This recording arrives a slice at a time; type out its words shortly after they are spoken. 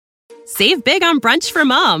Save big on brunch for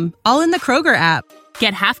mom, all in the Kroger app.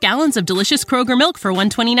 Get half gallons of delicious Kroger milk for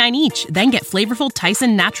 $1.29 each. Then get flavorful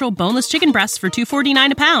Tyson natural boneless chicken breasts for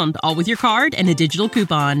 $2.49 a pound, all with your card and a digital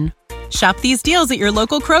coupon. Shop these deals at your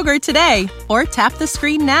local Kroger today, or tap the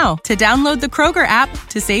screen now to download the Kroger app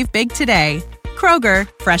to save big today. Kroger,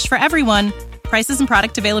 fresh for everyone. Prices and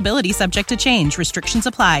product availability subject to change. Restrictions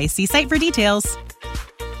apply. See site for details.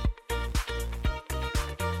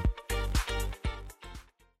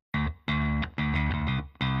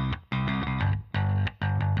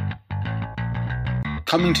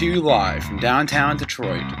 Coming to you live from downtown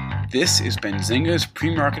Detroit, this is Benzinga's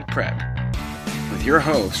PreMarket Prep. With your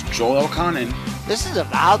host, Joel Elconin. This is a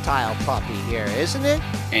volatile puppy here, isn't it?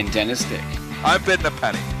 And Dennis Dick. I'm bidding a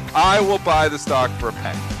penny. I will buy the stock for a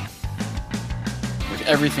penny. With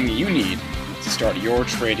everything you need to start your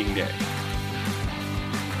trading day.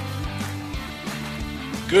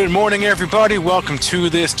 Good morning, everybody. Welcome to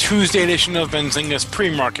this Tuesday edition of Benzinga's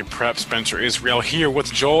Pre-Market Prep. Spencer Israel here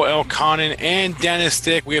with Joel Elconin and Dennis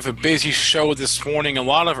Dick. We have a busy show this morning. A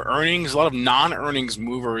lot of earnings, a lot of non-earnings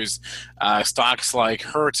movers. Stocks like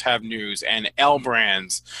Hertz have news and L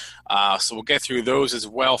Brands. So we'll get through those as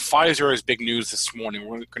well. Pfizer is big news this morning.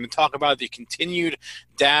 We're going to talk about the continued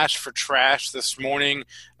dash for trash this morning.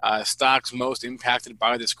 Stocks most impacted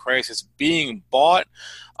by this crisis being bought.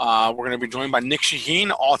 We're going to be joined by Nick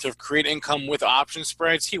Shaheen, author of Create Income with Option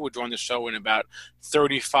Spreads. He will join the show in about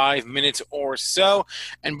 35 minutes or so.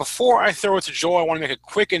 And before I throw it to Joel, I want to make a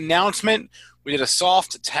quick announcement. We did a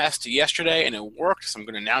soft test yesterday, and it worked, so I'm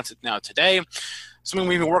going to announce it now today. Something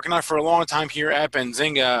we've been working on for a long time here at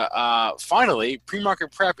Benzinga. Finally,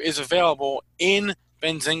 PreMarket Prep is available in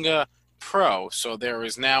Benzinga Pro. So there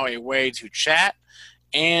is now a way to chat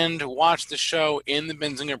and watch the show in the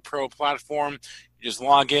Benzinga Pro platform. You just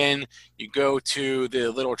log in, you go to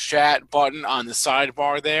the little chat button on the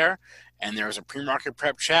sidebar there, and there's a PreMarket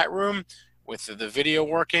Prep chat room with the video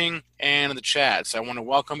working and the chat. So I want to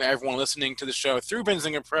welcome everyone listening to the show through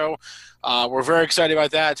Benzinga Pro. We're very excited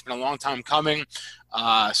about that. It's been a long time coming.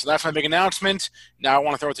 So that's my big announcement. Now I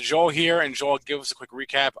want to throw it to Joel here, and Joel, give us a quick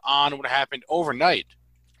recap on what happened overnight.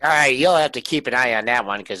 All right, you'll have to keep an eye on that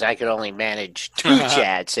one because I could only manage 2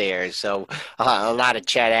 chats here. So a lot of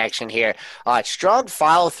chat action here. Strong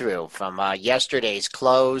follow-through from yesterday's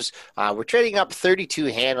close. We're trading up 32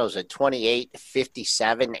 handles at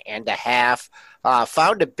 28.57 and a half.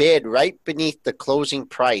 Found a bid right beneath the closing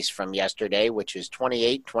price from yesterday, which is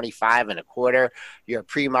 28.25 and a quarter. Your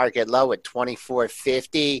pre-market low at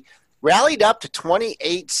 24.50. Rallied up to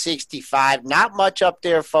 28.65. Not much up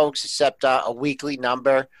there, folks, except a weekly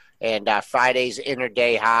number and Friday's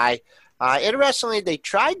intraday high. Interestingly, they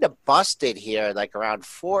tried to bust it here like around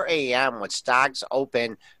 4 a.m. when stocks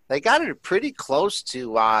open. They got it pretty close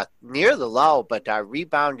to near the low, but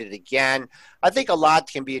rebounded again. I think a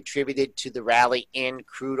lot can be attributed to the rally in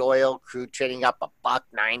crude oil. Crude trading up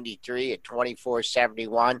 $1.93 at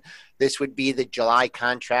 24.71. This would be the July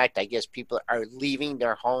contract. I guess people are leaving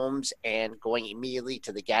their homes and going immediately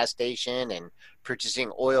to the gas station and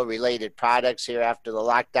purchasing oil-related products here after the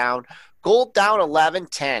lockdown. Gold down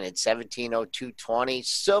 11.10 at 1702.20.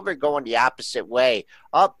 Silver going the opposite way,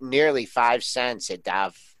 up nearly 5 cents at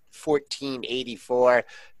 14.84.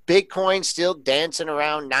 Bitcoin still dancing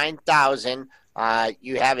around 9,000.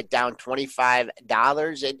 You have it down $25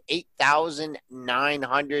 at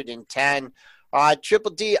 8,910.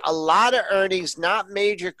 Triple D, a lot of earnings, not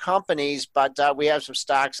major companies, but we have some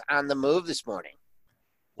stocks on the move this morning.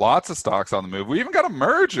 Lots of stocks on the move. We even got a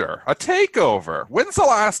merger, a takeover. When's the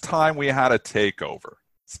last time we had a takeover?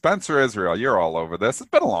 Spencer Israel, you're all over this. It's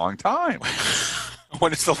been a long time.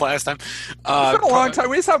 When is the last time? It's been a long time.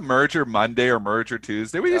 We used to have merger Monday or merger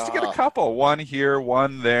Tuesday. We used to get a couple, one here,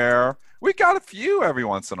 one there. We got a few every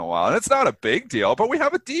once in a while, and it's not a big deal, but we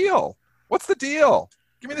have a deal. What's the deal?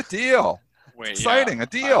 Give me the deal. Wait, exciting, a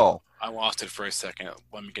deal. I lost it for a second.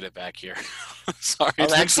 Let me get it back here. Sorry.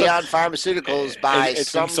 Alexion Pharmaceuticals by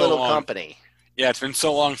some little company. Yeah, it's been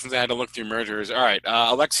so long since I had to look through mergers. All right,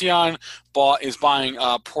 Alexion is buying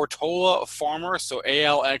Portola Pharma, so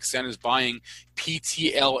ALXN is buying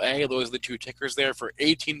PTLA. Those are the 2 tickers there for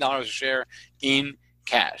 $18 a share in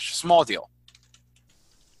cash. Small deal.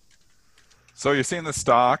 So you're seeing the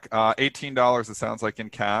stock, $18 it sounds like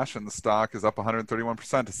in cash, and the stock is up 131%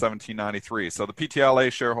 to $17.93. So the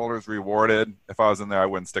PTLA shareholders rewarded. If I was in there, I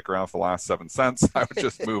wouldn't stick around for the last 7 cents. I would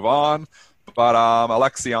just move on. But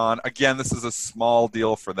Alexion, again, this is a small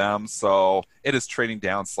deal for them, so it is trading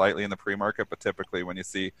down slightly in the pre-market. But typically, when you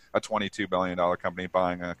see a $22 billion company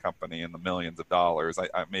buying a company in the millions of dollars,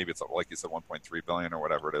 maybe it's like you said, $1.3 billion or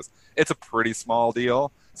whatever it is, it's a pretty small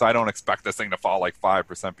deal. So I don't expect this thing to fall like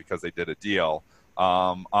 5% because they did a deal.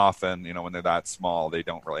 Often, when they're that small, they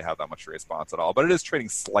don't really have that much response at all. But it is trading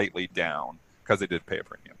slightly down because they did pay a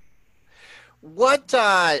premium. What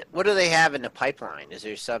do they have in the pipeline? Is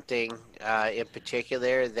there something in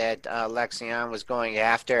particular that Lexion was going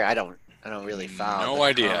after? I don't really follow. No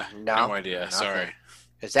idea. No idea. Nothing. Sorry.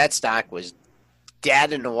 Because that stock was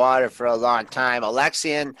dead in the water for a long time.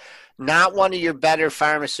 Alexion, not one of your better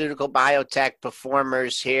pharmaceutical biotech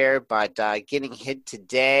performers here, but getting hit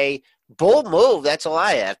today. Bold move. That's all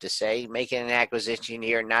I have to say. Making an acquisition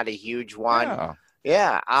here, not a huge one.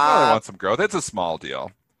 Yeah. I want some growth. It's a small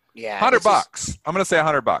deal. Yeah, $100. I'm going to say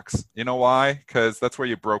 $100. You know why? Because that's where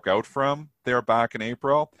you broke out from. They were back in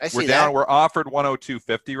April. We're down. We're offered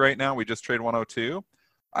 102.50 right now. We just traded 102.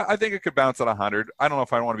 I think it could bounce at 100. I don't know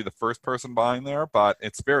if I want to be the first person buying there, but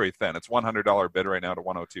it's very thin. It's $100 bid right now to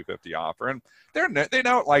 102.50 offer, and they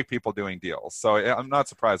don't like people doing deals. So I'm not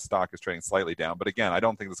surprised the stock is trading slightly down. But again, I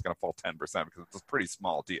don't think it's going to fall 10% because it's a pretty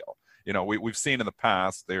small deal. We've seen in the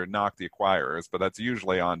past they knock the acquirers, but that's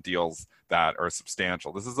usually on deals that are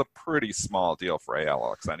substantial. This is a pretty small deal for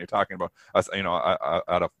ALX, and you're talking about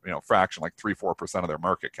at a fraction like 3-4% of their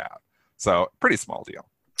market cap. So pretty small deal.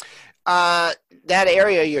 That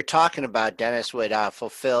area you're talking about, Dennis, would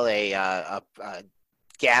fulfill a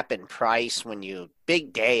gap in price when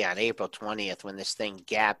big day on April 20th when this thing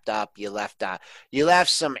gapped up. You left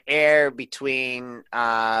some air between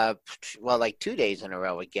like 2 days in a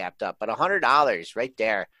row it gapped up, but $100 right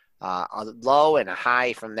there, a low and a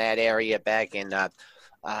high from that area back in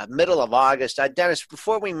middle of August. Dennis,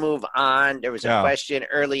 before we move on, there was a question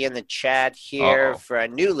early in the chat here for a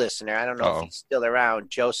new listener. I don't know if he's still around,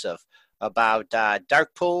 Joseph, about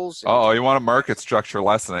dark pools. You want a market structure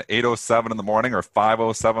lesson at 8:07 in the morning or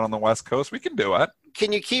 5:07 on the West Coast? We can do it.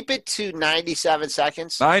 Can you keep it to 97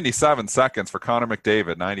 seconds? 97 seconds for Connor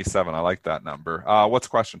McDavid. 97. I like that number. What's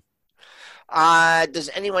the question?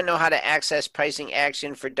 Does anyone know how to access pricing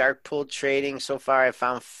action for dark pool trading? So far, I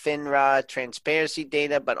found FINRA transparency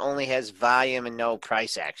data, but only has volume and no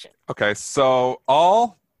price action. Okay, so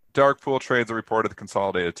all dark pool trades are reported to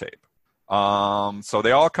consolidated tape. So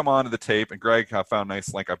they all come onto the tape, and Greg found a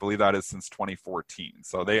nice link. I believe that is since 2014.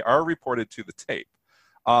 So they are reported to the tape.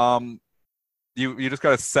 You just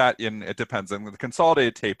got to set in. It depends. And the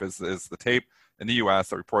consolidated tape is the tape in the U.S.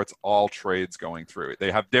 that reports all trades going through.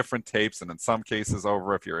 They have different tapes, and in some cases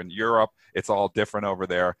if you're in Europe, it's all different over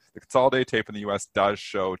there. The consolidated tape in the U.S. does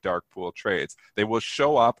show dark pool trades. They will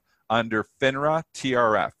show up under FINRA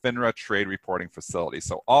TRF, FINRA Trade Reporting Facility.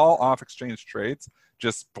 So all off-exchange trades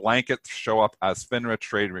just blanket show up as FINRA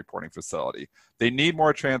Trade Reporting Facility. They need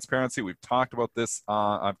more transparency. We've talked about this.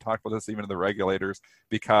 I've talked about this even to the regulators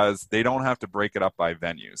because they don't have to break it up by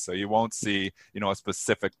venue. So you won't see, a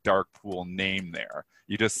specific dark pool name there.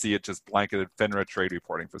 You just see it just blanketed FINRA Trade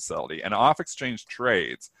Reporting Facility. And off-exchange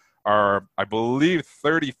trades are, I believe,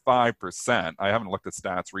 35%. I haven't looked at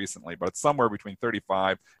stats recently, but it's somewhere between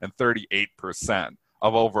 35 and 38%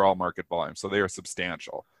 of overall market volume. So they are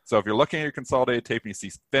substantial. So if you're looking at your consolidated tape and you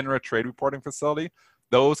see FINRA Trade Reporting Facility,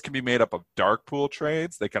 those can be made up of dark pool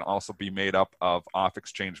trades. They can also be made up of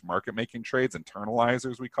off-exchange market-making trades,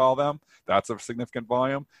 internalizers we call them. That's a significant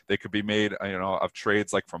volume. They could be made, of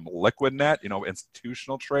trades like from LiquidNet,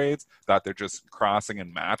 institutional trades that they're just crossing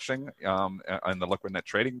and matching in the LiquidNet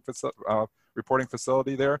trading reporting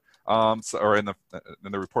facility there, and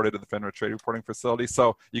they're reported to the FINRA Trade Reporting Facility.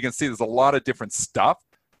 So you can see there's a lot of different stuff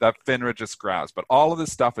that FINRA just grabs. But all of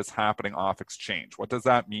this stuff is happening off exchange. What does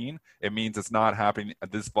that mean? It means it's not happening,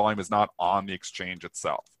 this volume is not on the exchange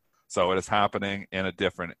itself. So it is happening in a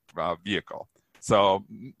different vehicle. So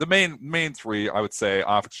the main three, I would say,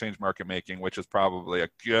 off exchange market making, which is probably a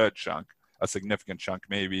good chunk, a significant chunk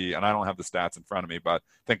maybe, and I don't have the stats in front of me, but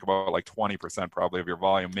think about like 20% probably of your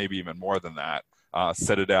volume, maybe even more than that.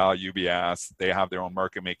 Citadel, UBS, they have their own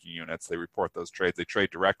market making units. They report those trades. They trade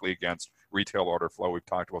directly against retail order flow. We've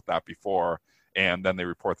talked about that before. And then they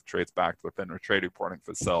report the trades back to the FINRA Trade Reporting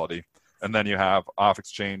Facility. And then you have off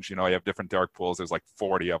exchange, you have different dark pools. There's like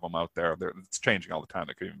 40 of them out there. It's changing all the time.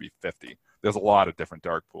 There could even be 50. There's a lot of different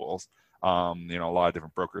dark pools. A lot of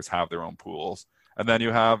different brokers have their own pools. And then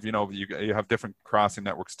you have, you have different crossing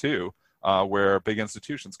networks too. Where big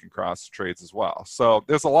institutions can cross trades as well. So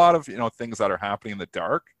there's a lot of things that are happening in the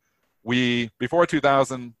dark. Before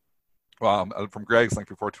 2000, from Greg's link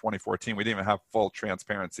before 2014, we didn't even have full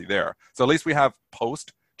transparency there. So at least we have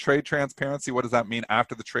post trade transparency, what does that mean?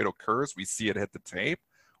 After the trade occurs, we see it hit the tape.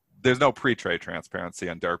 There's no pre-trade transparency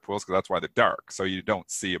on dark pools because that's why they're dark. So you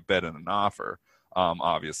don't see a bid and an offer,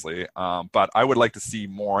 obviously. But I would like to see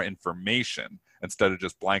more information instead of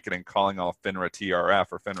just blanketing calling all FINRA TRF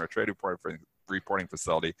or FINRA trade reporting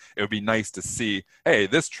facility. It would be nice to see, hey,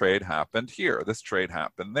 this trade happened here. This trade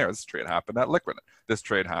happened there. This trade happened at Liquidnet. This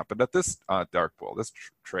trade happened at this dark pool. This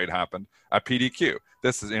trade happened at PDQ.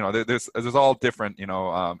 This is, there's all different,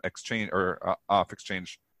 exchange or off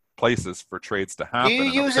exchange places for trades to happen. Do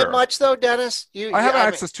you use it much though, Dennis? I have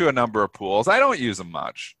access to a number of pools. I don't use them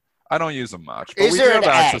much. But is there an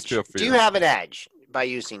edge? To a few. Do you have an edge by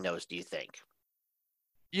using those, do you think?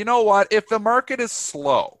 You know what? If the market is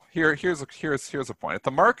slow, here's a point. If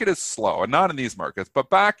the market is slow, and not in these markets, but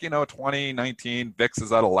back, 2019, VIX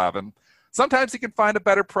is at 11. Sometimes you can find a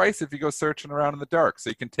better price if you go searching around in the dark. So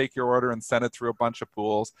you can take your order and send it through a bunch of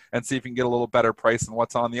pools and see if you can get a little better price than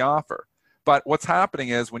what's on the offer. But what's happening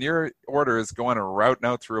is when your order is going and routing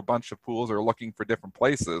out through a bunch of pools or looking for different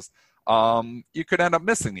places, you could end up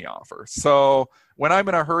missing the offer. So when I'm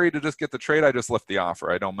in a hurry to just get the trade, I just lift the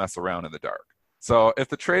offer. I don't mess around in the dark. So if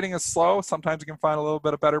the trading is slow, sometimes you can find a little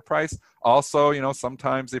bit of better price. Also,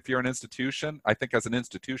 sometimes if you're an institution, I think as an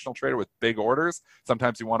institutional trader with big orders,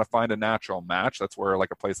 sometimes you want to find a natural match. That's where like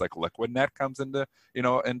a place like Liquidnet comes into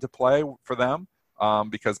play for them.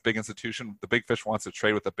 Because big institution, the big fish wants to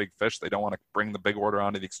trade with the big fish. They don't want to bring the big order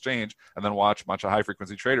onto the exchange and then watch a bunch of high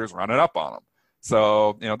frequency traders run it up on them.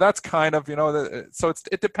 So, that's kind of, so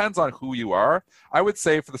it depends on who you are. I would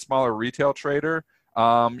say for the smaller retail trader,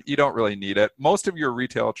 you don't really need it. Most of your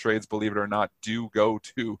retail trades, believe it or not, do go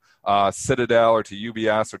to Citadel or to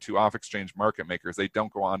UBS or to off-exchange market makers. They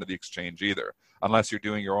don't go onto the exchange either, unless you're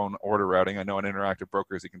doing your own order routing. I know in Interactive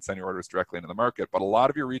Brokers, you can send your orders directly into the market, but a lot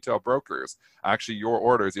of your retail brokers, actually your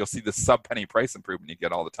orders, you'll see the sub-penny price improvement you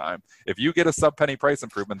get all the time. If you get a sub-penny price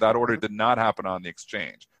improvement, that order did not happen on the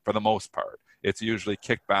exchange for the most part. It's usually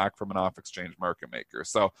kicked back from an off-exchange market maker.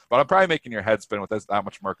 So, but I'm probably making your head spin with that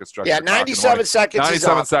much market structure. Yeah, 97 seconds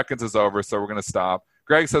 97 seconds is over, so we're going to stop.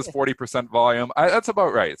 Greg says 40% volume. That's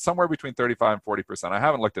about right. Somewhere between 35 and 40%. I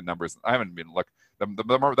haven't looked at numbers. I haven't been looked.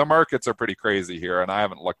 The markets are pretty crazy here, and I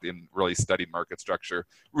haven't looked in really studied market structure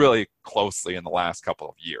really closely in the last couple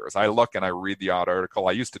of years. I look and I read the odd article.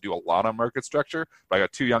 I used to do a lot on market structure, but I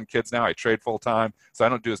got 2 young kids now. I trade full time, so I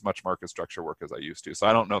don't do as much market structure work as I used to. So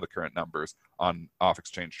I don't know the current numbers on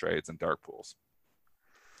off-exchange trades and dark pools.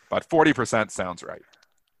 But 40% sounds right.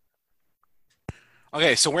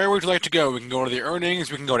 Okay, so where would you like to go? We can go to the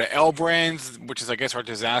earnings. We can go to L Brands, which is, I guess, our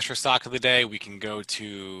disaster stock of the day. We can go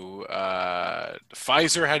to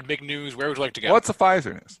Pfizer had big news. Where would you like to go? What's the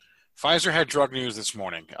Pfizer news? Pfizer had drug news this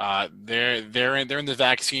morning. They're in the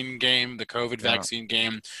vaccine game, the COVID vaccine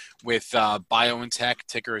game, with BioNTech,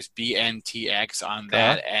 ticker is BNTX on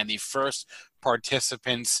that, and the first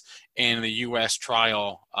participants in the U.S.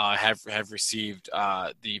 trial have received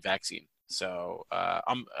the vaccine. So,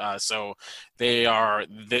 so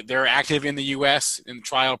they're active in the U.S. in the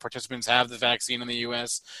trial. Participants have the vaccine in the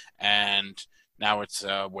U.S. and now it's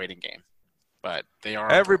a waiting game. But they are.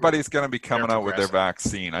 Everybody's going to be coming out with their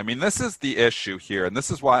vaccine. I mean, this is the issue here, and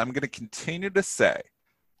this is why I'm going to continue to say,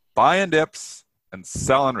 buying dips and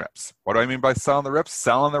selling rips. What do I mean by selling the rips?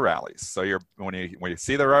 Selling the rallies. So when you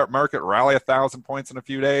see the market rally 1,000 points in a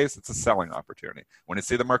few days, it's a selling opportunity. When you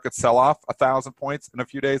see the market sell off 1,000 points in a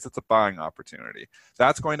few days, it's a buying opportunity.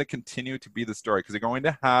 That's going to continue to be the story because you're going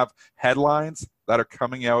to have headlines that are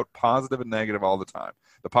coming out positive and negative all the time.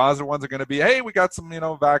 The positive ones are going to be, hey, we got some,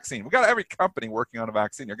 vaccine. We got every company working on a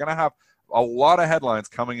vaccine. You're going to have a lot of headlines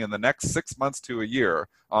coming in the next 6 months to a year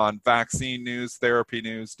on vaccine news, therapy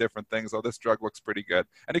news, different things. Oh, this drug looks pretty good.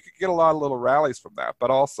 And you could get a lot of little rallies from that. But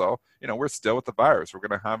also, we're still with the virus. We're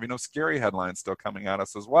going to have, scary headlines still coming at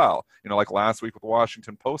us as well. Like last week with the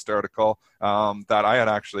Washington Post article that I had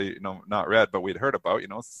actually, not read, but we'd heard about,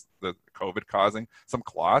 the COVID causing some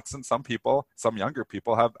clots, and some younger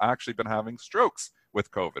people have actually been having strokes with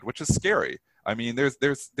COVID, which is scary. I mean, there's,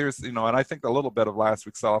 and I think a little bit of last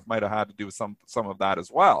week's sell-off might have had to do with some of that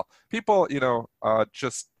as well. People,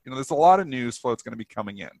 there's a lot of news flow that's going to be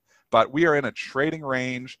coming in, but we are in a trading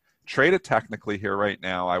range, traded technically here right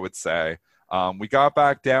now, I would say. We got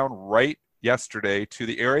back down right yesterday to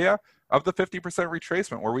the area of the 50%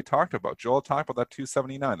 retracement where we talked about. Joel talked about that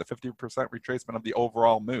 279, the 50% retracement of the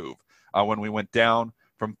overall move when we went down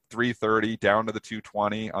from 330 down to the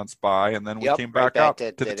 220 on SPY, and then we came back up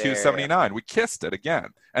to the 279. We kissed it again,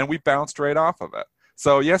 and we bounced right off of it.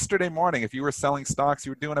 So yesterday morning, if you were selling stocks,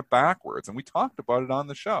 you were doing it backwards, and we talked about it on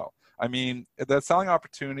the show. I mean, the selling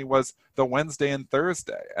opportunity was the Wednesday and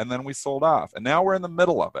Thursday, and then we sold off, and now we're in the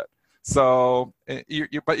middle of it. So,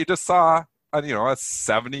 but you just saw, a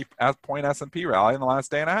 70-point S&P rally in the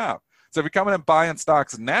last day and a half. So if you're coming and buying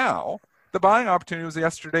stocks now, the buying opportunity was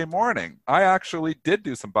yesterday morning. I actually did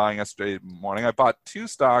do some buying yesterday morning. I bought 2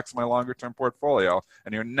 stocks in my longer-term portfolio,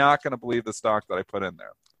 and you're not going to believe the stock that I put in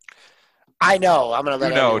there. I know. I'm going to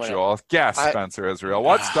let everyone Joel. Guess, Spencer Israel.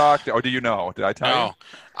 What stock? Or do you know? Did I tell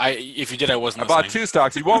you? If you did, I wasn't. I bought 2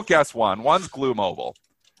 stocks. You won't guess one. One's Glue Mobile,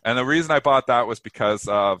 and the reason I bought that was because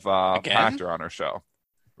of Pachter on our show.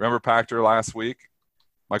 Remember Pachter last week?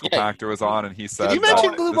 Michael Pachter was on, and he said, "Did you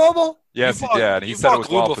mention Glue Mobile?" Yes, he did. He said it was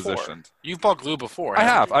well positioned. You've bought Glue before. I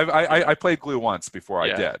have. I played Glue once before.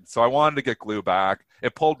 I did. So I wanted to get Glue back.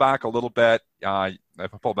 It pulled back a little bit.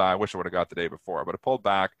 If it pulled back, I wish I would have got the day before, but it pulled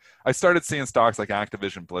back. I started seeing stocks like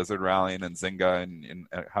Activision Blizzard rallying and Zynga and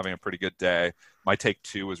having a pretty good day. My take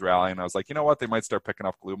 2 was rallying. I was like, you know what? They might start picking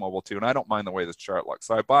up Glue Mobile too, and I don't mind the way this chart looks.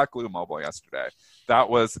 So I bought Glue Mobile yesterday. That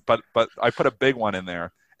was, but I put a big one in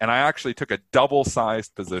there. And I actually took a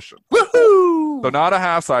double-sized position. Woohoo! So not a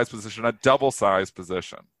half-sized position, a double-sized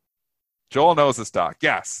position. Joel knows the stock.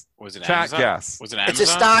 Guess. Was it Chat, Amazon? guess. Was it Amazon? It's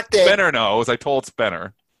a stock that... Spinner knows. I told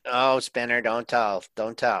Spinner. Oh, Spinner, don't tell.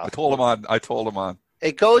 Don't tell. I told him on.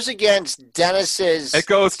 It goes against Dennis's... It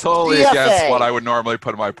goes totally DFA. against what I would normally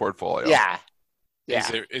put in my portfolio. Yeah.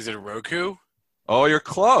 Is it Roku? Oh, you're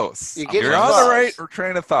close. You're on close. the right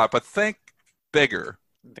train of thought, but think bigger.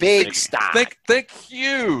 Big stock. Think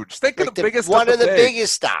huge. Think of the biggest. One of the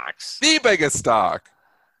biggest stocks. The biggest stock.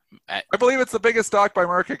 I believe it's the biggest stock by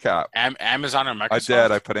market cap. Amazon or Microsoft? I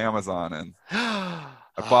did. I put Amazon in. I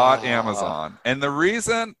bought Amazon. And the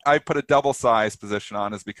reason I put a double-sized position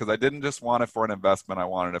on is because I didn't just want it for an investment. I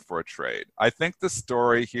wanted it for a trade. I think the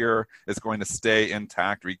story here is going to stay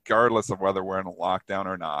intact regardless of whether we're in a lockdown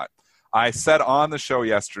or not. I said on the show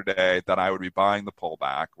yesterday that I would be buying the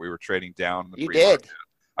pullback. We were trading down in the pre-market.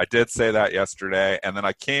 I did say that yesterday, and then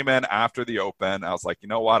I came in after the open. I was like, you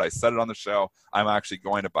know what? I said it on the show. I'm actually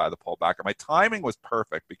going to buy the pullback. And my timing was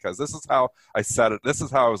perfect because this is how I said it. This is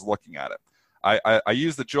how I was looking at it. I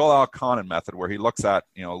used the Joel Elconin method where he looks at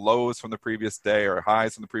lows from the previous day or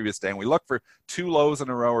highs from the previous day, and we look for 2 lows in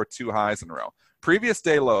a row or 2 highs in a row. Previous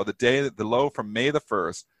day low, the low from May the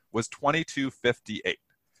 1st was 22.58.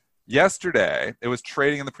 Yesterday, it was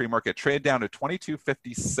trading in the pre-market, traded down to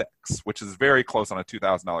 22.56, which is very close on a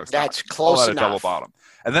 $2,000 stock. That's close enough. A double bottom.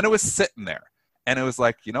 And then it was sitting there. And it was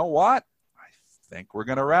like, you know what? I think we're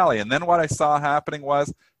going to rally. And then what I saw happening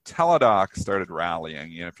was Teladoc started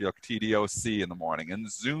rallying. If you look TDOC in the morning, and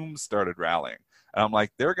Zoom started rallying. And I'm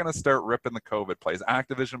like, they're going to start ripping the COVID plays.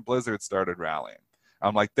 Activision Blizzard started rallying.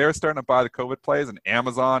 I'm like, they're starting to buy the COVID plays, and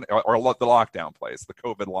Amazon, or the lockdown plays, the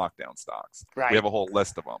COVID lockdown stocks. Right. We have a whole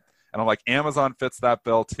list of them. And I'm like, Amazon fits that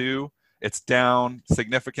bill too. It's down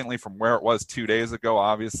significantly from where it was 2 days ago.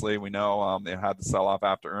 Obviously, we know they had to sell off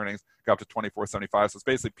after earnings, got up to 24.75. So it's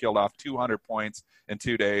basically peeled off 200 points in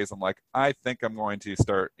 2 days. I'm like, I think I'm going to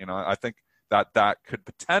start, I think that could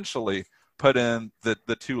potentially put in the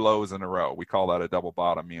 2 lows in a row. We call that a double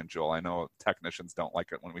bottom, me and Joel. I know technicians don't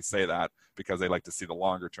like it when we say that because they like to see the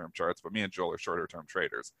longer term charts, but me and Joel are shorter term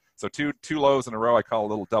traders. So two lows in a row, I call a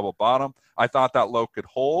little double bottom. I thought that low could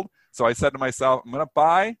hold. So I said to myself, I'm going to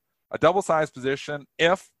buy a double-sized position.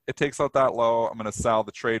 If it takes out that low, I'm going to sell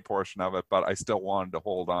the trade portion of it, but I still wanted to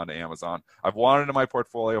hold on to Amazon. I've wanted it in my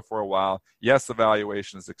portfolio for a while. Yes, the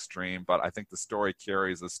valuation is extreme, but I think the story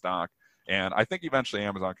carries the stock, and I think eventually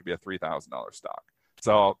Amazon could be a $3,000 stock.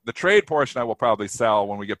 So the trade portion I will probably sell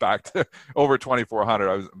when we get back to over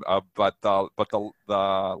 2,400. But the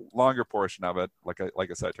longer portion of it, like I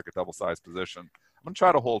said, I took a double-sized position. I'm going to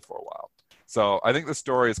try to hold for a while. So I think the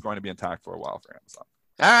story is going to be intact for a while for Amazon.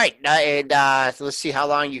 All right, and let's see how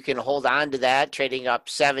long you can hold on to that. Trading up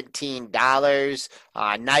 $17.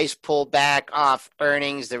 Nice pullback off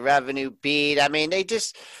earnings. The revenue beat. I mean,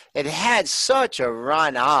 it had such a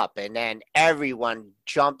run up, and then everyone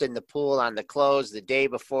jumped in the pool on the close the day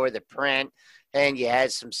before the print, and you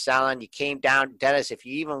had some selling. You came down, Dennis. If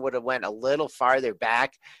you even would have went a little farther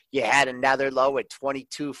back, you had another low at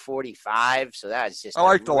 22.45. So that's just I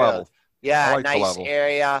like the level. Yeah, like nice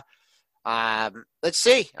area. Let's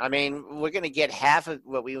see. I mean, we're going to get half of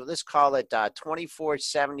what let's call it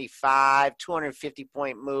 24.75, 250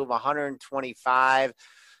 point move, 125,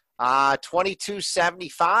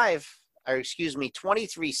 22.75, or excuse me,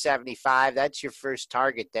 23.75. That's your first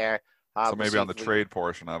target there. So maybe on the trade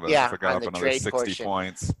portion of it, yeah, if it got up another 60 portion.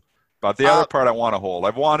 points. But the other part I want to hold.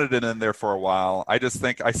 I've wanted it in there for a while. I just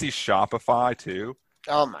think I see Shopify too.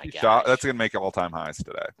 Oh my God. That's going to make all-time highs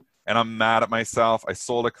today. and I'm mad at myself. I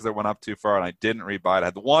sold it because it went up too far, and I didn't rebuy it. I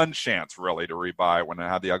had one chance, really, to rebuy it when I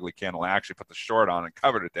had the ugly candle. I actually put the short on and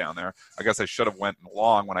covered it down there. I guess I should have went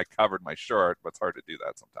long when I covered my short, but it's hard to do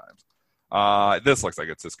that sometimes. This looks like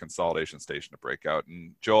it's this consolidation station to break out.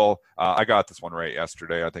 And Joel, I got this one right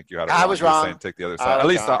yesterday. I think you had it wrong. I was wrong. Saying take the other side, at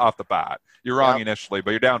least off the bat. You're wrong Yep. initially,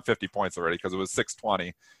 but you're down 50 points already because it was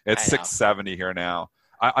 620. It's 670 here now.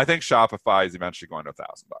 I think Shopify is eventually going to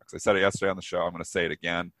 $1,000. I said it yesterday on the show. I'm going to say it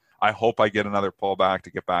again. I hope I get another pullback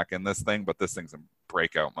to get back in this thing, but this thing's in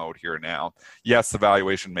breakout mode here now. Yes, the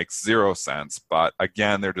valuation makes 0 sense, but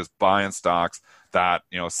again, they're just buying stocks that,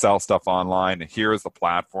 sell stuff online. And here's the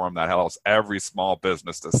platform that helps every small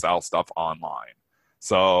business to sell stuff online.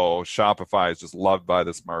 So Shopify is just loved by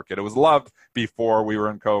this market. It was loved before we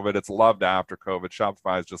were in COVID. It's loved after COVID.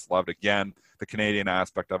 Shopify is just loved. Again, the Canadian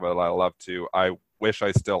aspect of it, I love too. I wish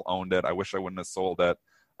I still owned it. I wish I wouldn't have sold it.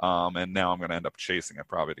 And now I'm going to end up chasing it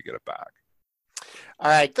probably to get it back. All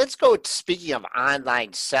right, let's go. Speaking of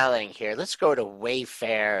online selling here, let's go to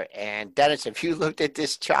Wayfair. And Dennis, have you looked at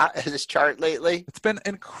this chart lately? It's been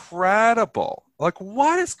incredible. Like,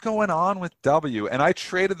 what is going on with W? And I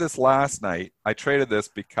traded this last night. I traded this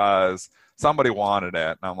because somebody wanted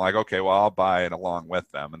it. And I'm like, okay, well, I'll buy it along with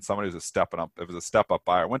them. And somebody was stepping up. It was a step-up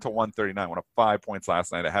buyer. Went to 139, went up 5 points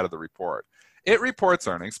last night ahead of the report. It reports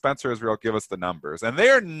earnings. Spencer Israel, give us the numbers. And they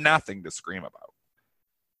are nothing to scream about.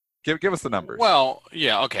 Give us the numbers. Well,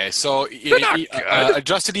 yeah, okay. So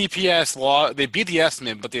adjusted EPS, they beat the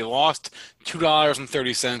estimate, but they lost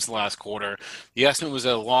 $2.30 last quarter. The estimate was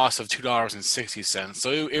a loss of $2.60.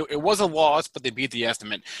 So it was a loss, but they beat the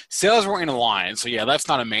estimate. Sales were in line. So, yeah, that's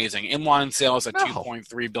not amazing. Inline sales at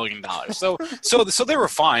 $2.3 billion. So they were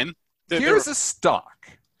fine. Here's a stock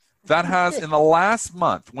that has, in the last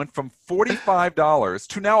month, went from $45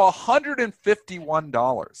 to now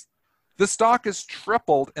 $151. The stock has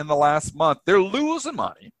tripled in the last month. They're losing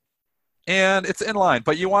money, and it's in line.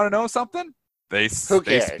 But you want to know something? They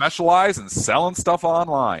specialize in selling stuff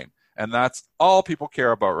online, and that's all people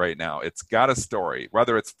care about right now. It's got a story,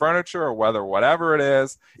 whether it's furniture or whatever it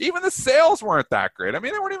is. Even the sales weren't that great. I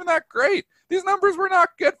mean, they weren't even that great. These numbers were not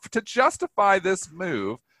good to justify this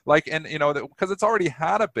move. Because it's already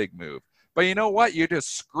had a big move. But you know what? You're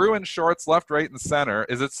just screwing shorts left, right, and center.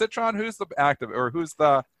 Is it Citron? Who's the active, or who's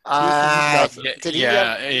the? It's Citron.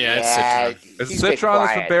 Is Citron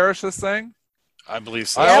that's bearish this thing? I believe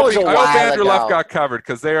so. I hope Andrew Luck got covered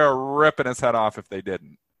because they are ripping his head off if they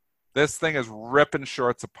didn't. This thing is ripping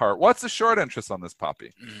shorts apart. What's the short interest on this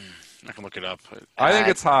puppy? I can look it up. I think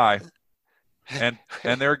it's high, and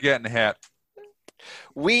they're getting hit.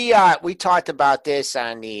 We talked about this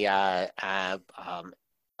on the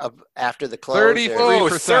after the close.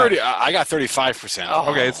 30%. I got 35%.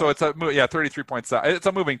 Oh. Okay, so it's 33.7. It's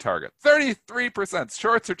a moving target. 33%.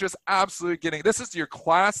 Shorts are just absolutely getting. This is your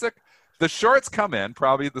classic. The shorts come in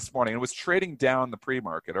probably this morning. It was trading down the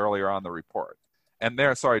pre-market earlier on the report. And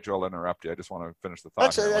there, sorry, Joel, to interrupt you. I just want to finish the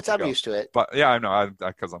thought. I'm used to it. But yeah, I know,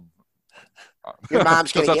 because I'm. Your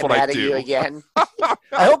mom's going to get mad at you again.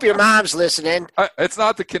 I hope your mom's listening. It's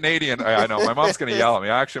not the Canadian. I know. My mom's going to yell at me.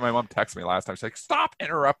 Actually, my mom texted me last time. She's like, stop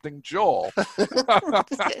interrupting Joel.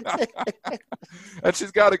 And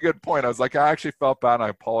she's got a good point. I was like, I actually felt bad and I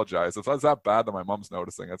apologize. If it's that bad that my mom's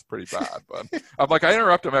noticing, that's pretty bad. But I'm like, I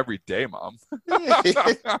interrupt him every day, Mom. Maybe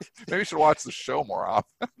you should watch the show more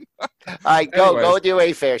often. All right, go with your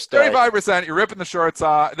Wayfair story. 35%. You're ripping the shorts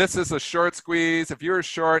off. This is a short squeeze. If you're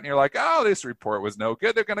short and you're like, oh, this report was no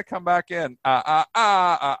good, they're going to come back in. Not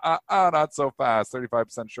so fast.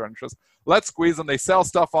 35% short interest. Let's squeeze them. They sell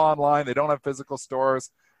stuff online. They don't have physical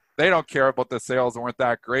stores. They don't care about the sales weren't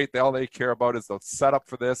that great. All they care about is the setup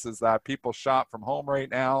for this is that people shop from home right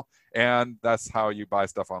now, and that's how you buy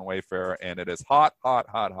stuff on Wayfair, and it is hot.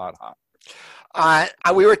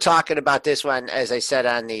 We were talking about this one, as I said,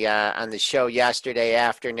 on the show yesterday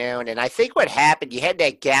afternoon, and I think what happened, you had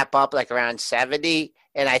that gap up like around 70,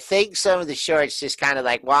 and I think some of the shorts just kind of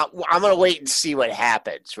like, well, I'm going to wait and see what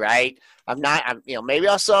happens, right? Maybe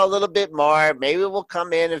I'll sell a little bit more. Maybe we'll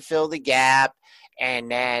come in and fill the gap.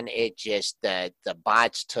 And then it just, the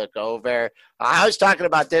bots took over. I was talking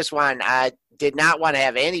about this one. I did not want to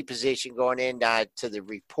have any position going in to the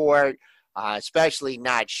report, especially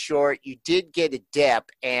not short. You did get a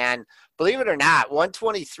dip. And believe it or not,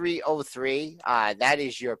 123.03, that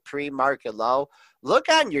is your pre-market low. Look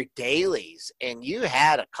on your dailies, and you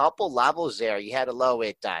had a couple levels there. You had a low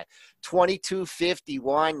at 22.51,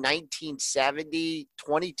 19.70,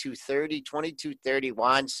 22.30,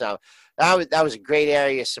 22.31. So that was a great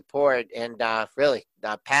area of support. And really,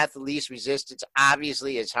 the path of least resistance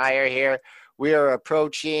obviously is higher here. We are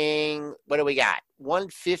approaching, what do we got?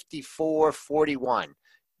 154.41.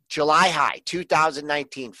 July high,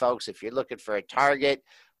 2019, folks. If you're looking for a target,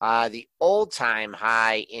 the old-time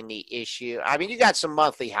high in the issue. I mean, you got some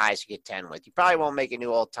monthly highs to get 10 with. You probably won't make a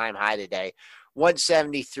new all-time high today.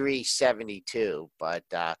 173.72. But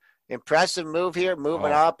impressive move here,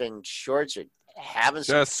 moving up, and shorts are having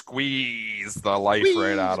some. Just squeeze the life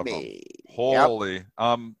right out of them. Holy.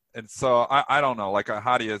 Yep. And so I don't know, like,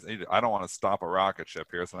 how do you, I don't want to stop a rocket ship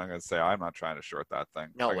here, so I'm going to say I'm not trying to short that thing.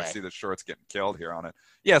 No I way. can see the shorts getting killed here on it.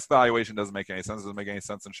 Yes, valuation doesn't make any sense. It doesn't make any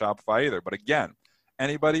sense in Shopify either. But again,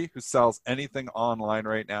 anybody who sells anything online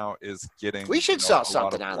right now is getting. We should sell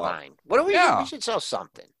something online. What do we do? We should sell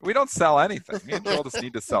something. We don't sell anything. Me and Joel just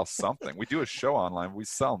need to sell something. We do a show online. We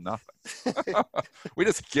sell nothing. We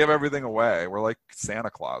just give everything away. We're like Santa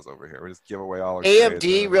Claus over here. We just give away all our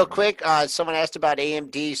AMD, real quick. Someone asked about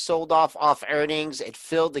AMD. Sold off earnings. It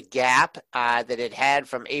filled the gap that it had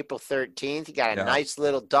from April 13th. You got a nice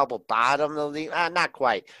little double bottom. Not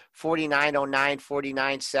quite. 49.09,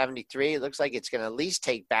 49.73. It looks like it's going to at least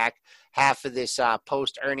take back half of this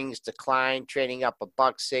post-earnings decline, trading up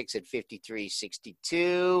 $1.06 at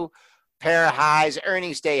 53.62. Pair of highs,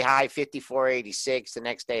 earnings day high, 54.86. The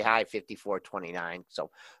next day high, 54.29. So a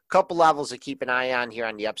couple levels to keep an eye on here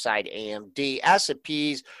on the upside. AMD.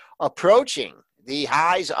 S&P's approaching the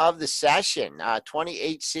highs of the session,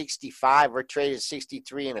 28.65. We're traded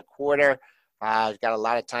 63.25. Got a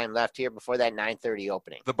lot of time left here before that 9:30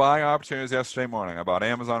 opening. The buying opportunities yesterday morning. I bought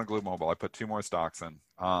Amazon and Glue Mobile. I put 2 more stocks in.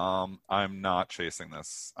 I'm not chasing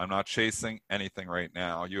this. I'm not chasing anything right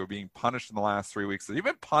now. You are being punished in the last 3 weeks. You've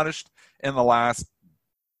been punished in the last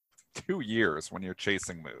 2 years when you're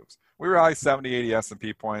chasing moves. We rally 70, 80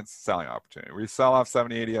 S&P points, selling opportunity. We sell off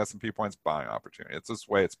 70, 80 S&P points, buying opportunity. It's this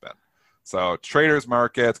way it's been. So traders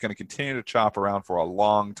market, it's going to continue to chop around for a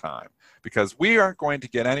long time because we aren't going to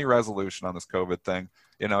get any resolution on this COVID thing.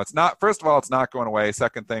 It's not, first of all, it's not going away.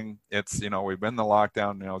 Second thing, it's, we've been in the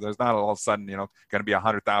lockdown, there's not all of a sudden, going to be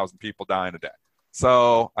 100,000 people dying a day.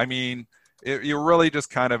 So, I mean, you're really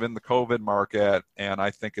just kind of in the COVID market. And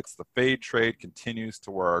I think it's the fade trade continues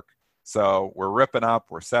to work. So we're ripping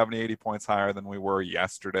up. We're 70, 80 points higher than we were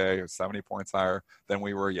yesterday, or 70 points higher than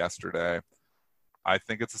we were yesterday. I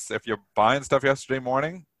think if you're buying stuff yesterday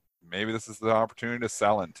morning, maybe this is the opportunity to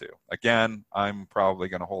sell into. Again, I'm probably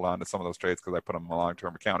going to hold on to some of those trades because I put them in a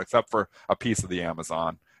long-term account, except for a piece of the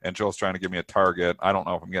Amazon. And Joel's trying to give me a target. I don't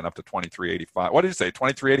know if I'm getting up to 23.85. What did you say,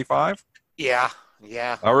 23.85? Yeah.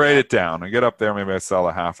 I'll write it down and get up there. Maybe I sell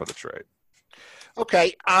a half of the trade.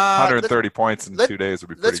 Okay. 130 points in 2 days would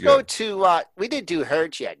be pretty good. Let's go to we didn't do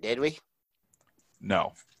Hertz yet, did we?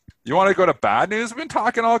 No. You want to go to bad news? We've been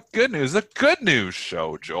talking all good news. A good news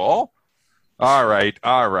show, Joel. All right.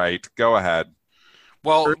 Go ahead.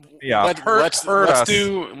 Well,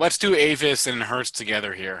 let's do Avis and Hertz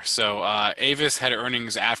together here. So Avis had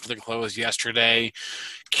earnings after the close yesterday.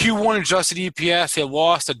 Q1 adjusted EPS, they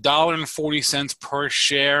lost $1.40 per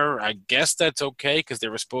share. I guess that's okay because they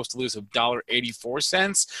were supposed to lose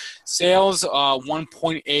 $1.84. Sales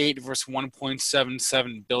 1.8 versus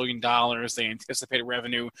 $1.77 billion. They anticipate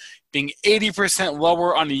revenue being 80%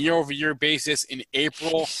 lower on a year-over-year basis in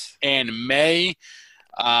April and May.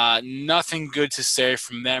 Nothing good to say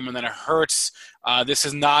from them. And then it Hertz. This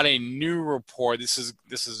is not a new report. This is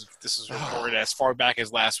reported as far back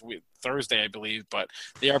as last week, Thursday, I believe. But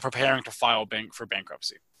they are preparing to file for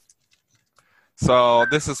bankruptcy. So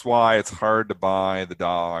this is why it's hard to buy the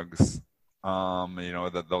dogs.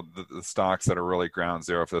 The stocks that are really ground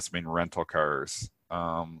zero for this. I mean, rental cars.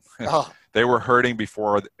 They were hurting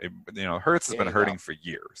before. Hertz has been hurting for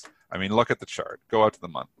years. I mean, look at the chart. Go out to the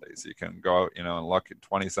monthlies. You can go out, and look at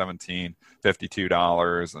 2017,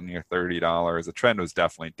 $52 and near $30. The trend was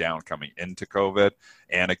definitely down coming into COVID.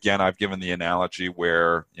 And again, I've given the analogy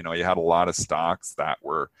where, you had a lot of stocks that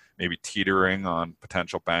were maybe teetering on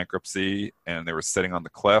potential bankruptcy and they were sitting on the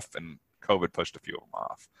cliff and COVID pushed a few of them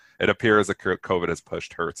off. It appears that COVID has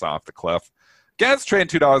pushed Hertz off the cliff. Again, it's trading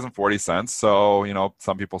 $2.40. So,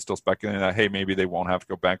 some people still speculating that, hey, maybe they won't have to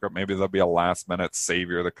go bankrupt. Maybe there'll be a last-minute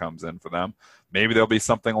savior that comes in for them. Maybe there'll be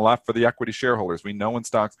something left for the equity shareholders. We know when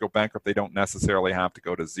stocks go bankrupt, they don't necessarily have to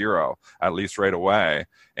go to zero, at least right away.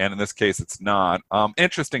 And in this case, it's not.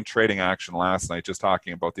 Interesting trading action last night, just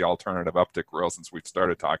talking about the alternative uptick rule. Since we've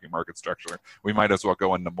started talking market structure, we might as well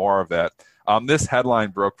go into more of it. This headline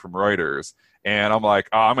broke from Reuters. And I'm like,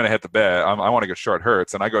 I'm going to hit the bid. I want to go short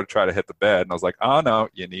Hertz. And I go to try to hit the bid. And I was like, no,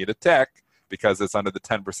 you need a tick because it's under the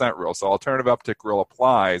 10% rule. So alternative uptick rule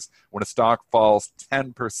applies when a stock falls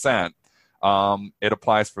 10%. It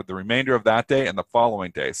applies for the remainder of that day and the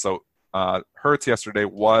following day. So Hertz yesterday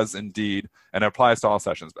was indeed, and it applies to all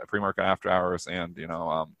sessions, pre-market, after hours, and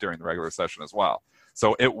during the regular session as well.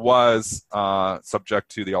 So it was subject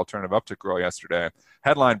to the alternative uptick rule yesterday.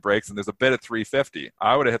 Headline breaks, and there's a bid at 350.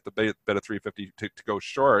 I would have hit the bid at 350 to go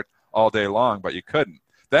short all day long, but you couldn't.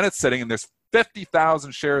 Then it's sitting, and there's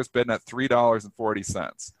 50,000 shares bidding at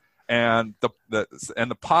 $3.40. And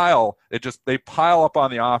the pile, they pile up on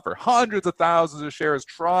the offer. Hundreds of thousands of shares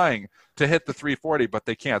trying to hit the 340, but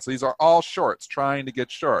they can't. So these are all shorts trying to get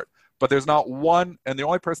short. But there's not one, and the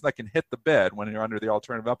only person that can hit the bid when you're under the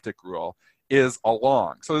alternative uptick rule is a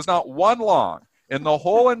long. So there's not one long in the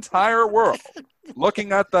whole entire world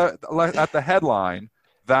looking at the headline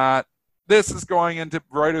that this is going into,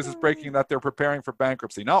 Reuters is breaking that they're preparing for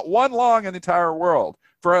bankruptcy. Not one long in the entire world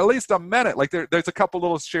for at least a minute. Like there's a couple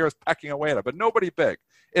little shares pecking away at it, but nobody big.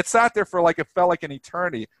 It sat there for it felt like an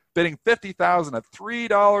eternity, bidding 50,000 at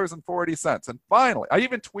 $3.40. And finally, I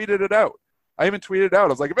even tweeted it out. I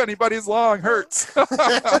was like, if anybody's long, Hertz.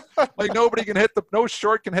 Like nobody can no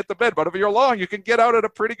short can hit the bid. But if you're long, you can get out at a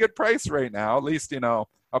pretty good price right now. At least, a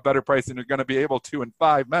better price than you're going to be able to in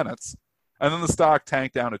 5 minutes. And then the stock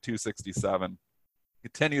tanked down to $2.67.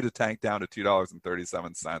 Continued to tank down to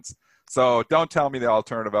 $2.37. So don't tell me the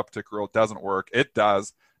alternative uptick rule doesn't work. It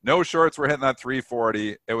does. No shorts were hitting that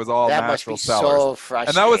 340. It was all natural sellers. So frustrating.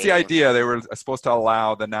 And that was the idea. They were supposed to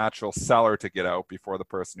allow the natural seller to get out before the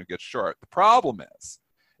person who gets short. The problem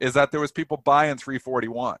is that there was people buying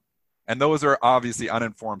 341. And those are obviously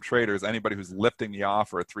uninformed traders. Anybody who's lifting the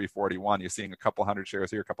offer at 341, you're seeing a couple hundred shares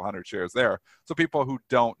here, a couple hundred shares there. So people who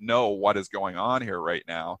don't know what is going on here right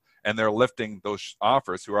now, and they're lifting those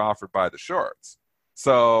offers who are offered by the shorts.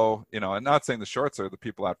 So, I'm not saying the shorts are the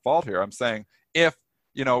people at fault here. I'm saying if,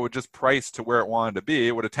 it would just price to where it wanted to be,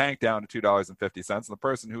 it would have tanked down to $2.50. And the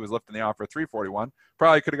person who was lifting the offer at 341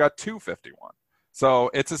 probably could have got 251. So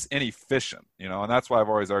it's just inefficient, and that's why I've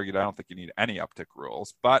always argued I don't think you need any uptick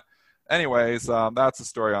rules. But anyways, that's the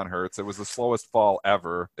story on Hertz. It was the slowest fall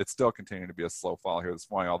ever. It's still continuing to be a slow fall here this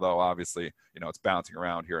morning, although obviously, it's bouncing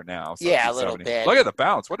around here now. So yeah, a little bit. Look at the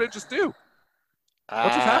bounce. What did it just do? What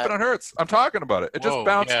just happened on Hertz? I'm talking about it. It just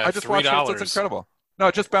bounced. Yeah, I just watched Hertz. It's incredible. No,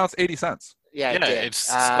 it just bounced 80 cents. Yeah, it did.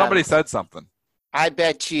 Somebody said something. I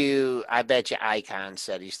bet you Icon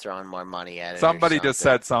said he's throwing more money at it. Somebody just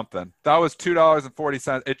said something. That was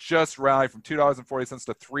 $2.40. It just rallied from $2.40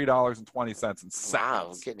 to $3.20 in seconds. Wow,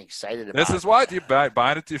 I'm getting excited about this. Is what you buy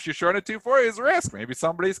it. If you're short at 240, it's a risk. Maybe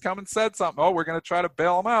somebody's come and said something. Oh, we're going to try to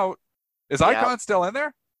bail them out. Is Icon still in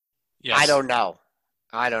there? Yes. I don't know.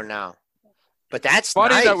 But that's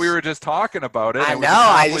funny nice. That we were just talking about it. I know.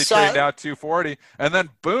 I just traded out 240, and then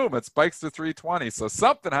boom, it spikes to 320. So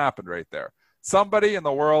something happened right there. Somebody in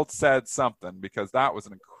the world said something because that was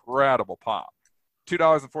an incredible pop.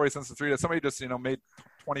 $2.40 to $3. Somebody just made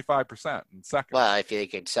 25% in seconds. Well, if you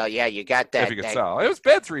could sell, you got that. If you could sell, it was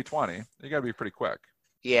bid 320. You got to be pretty quick.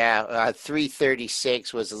 Yeah,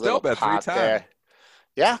 336 was a still little pop there.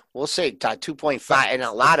 Yeah, we'll see. 2.5 and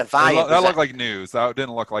a lot of volume. That looked like news. That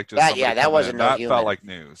didn't look like just that. Yeah, that wasn't no that human. Felt like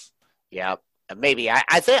news. Yeah, maybe.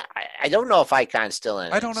 I think I don't know if Icon's still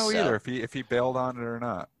in. I don't know either if he bailed on it or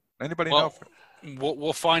not. Anybody know? Well,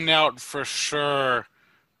 we'll find out for sure.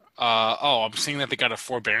 I'm seeing that they got a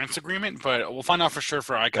forbearance agreement, but we'll find out for sure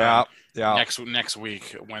for Icon. Yeah. Next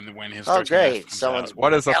week when his. Oh, great!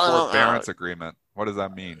 What is a forbearance agreement? What does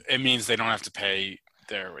that mean? It means they don't have to pay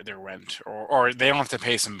their rent or they don't have to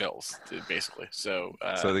pay some bills basically. So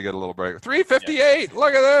they get a little break. 358. Yeah.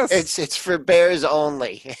 Look at this. It's for bears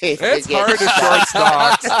only. It's hard to short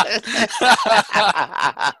stocks.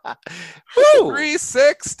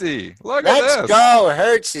 360. Look at this. Let's go.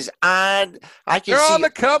 Hertz is on. They're on the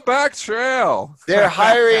comeback trail. They're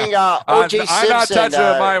hiring O.J. Simpson. I'm not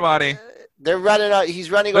touching my money. They're running out. He's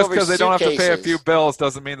running over because they don't have to pay a suitcases. few bills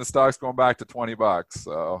doesn't mean the stock's going back to $20.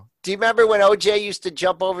 So. Do you remember when OJ used to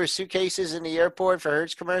jump over suitcases in the airport for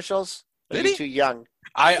Hertz commercials? Did he? Too young.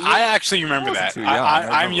 I actually remember that.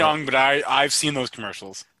 I'm young, but I've seen those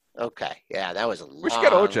commercials. Okay, yeah, that was a long. We should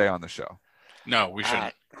get OJ on the show. No, we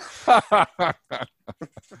shouldn't.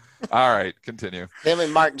 All right, continue. Him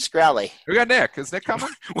and Martin Screlly. We got Nick. Is Nick coming?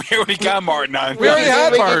 we already got Martin on. We already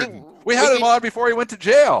had Martin. We had him on before he went to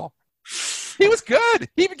jail. He was good.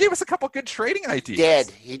 He even gave us a couple good trading ideas.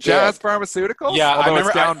 He did. Jazz Pharmaceuticals? Yeah, although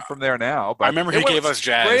it's down from there now. But I remember he gave us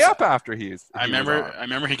Jazz. Way up after I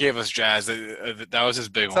remember he gave us Jazz. That was his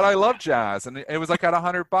big one. Said I love Jazz, and it was like at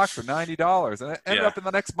 $100 or $90, and it ended up in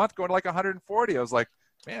the next month going to like 140. I was like,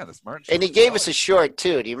 man, this Martin. And he gave us a short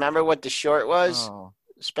too. Do you remember what the short was? Oh.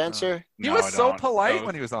 Spencer? He No, was I so don't. polite No.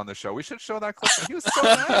 when he was on the show. We should show that clip. He was so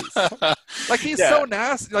nice. Like he's so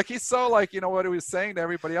nasty. Like he's so like, you know what he was saying to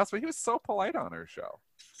everybody else, but he was so polite on our show.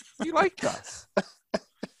 He liked us.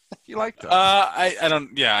 He liked us. I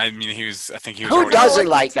don't. Yeah, I mean, I think he was. Who already- doesn't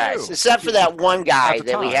liked like him us? too. Except for that one guy At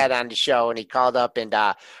the that we time. had on the show, and he called up and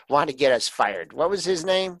wanted to get us fired. What was his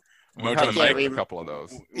name? We've Mojo had a Mike? couple of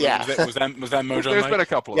those. Yeah. Was that Mojo There's Mike? been a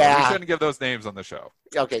couple of those. Yeah. We shouldn't give those names on the show.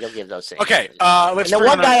 Okay, don't give those things. Okay, And let's the bring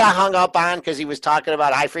one on guy our- I hung up on because he was talking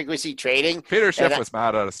about high-frequency trading. Peter Schiff And was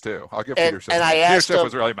mad at us too. I'll give and- Peter Schiff. and I Peter asked Schiff him-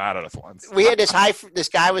 was really mad at us once. We had this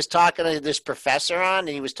guy was talking to this professor on, and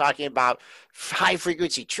he was talking about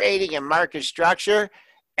high-frequency trading and market structure.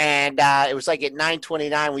 And it was like at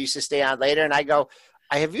 9:29. We used to stay on later, and I go,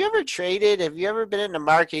 have you ever traded? Have you ever been in the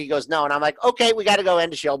market? He goes, no. And I'm like, okay, we got to go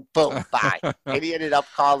end the show. Boom, bye. And he ended up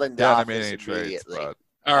calling the Yeah, I office made any trades, immediately. but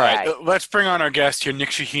All right, All right. let's bring on our guest here. Nick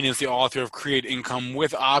Shaheen is the author of Create Income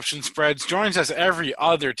with Option Spreads. Joins us every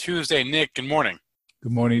other Tuesday. Nick, good morning.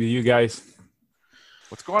 Good morning to you guys.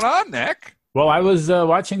 what's going on, Nick? Well, I was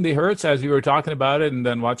watching the Hertz as we were talking about it, and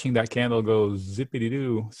then watching that candle go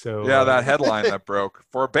zippity-doo. So Yeah, that headline that broke.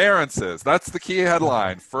 Forbearances. That's the key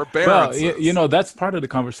headline. well, Forbearances. you know, that's part of the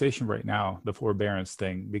conversation right now, the forbearance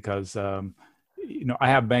thing, because you know, I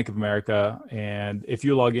have Bank of America, and if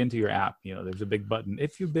you log into your app, you know, there's a big button.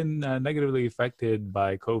 If you've been negatively affected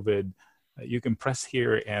by COVID, you can press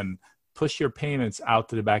here and push your payments out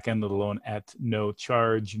to the back end of the loan at no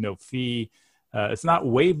charge, no fee. It's not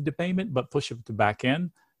waive the payment, but push it to back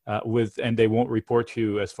end and they won't report to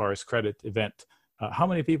you as far as credit event. How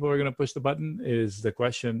many people are going to push the button is the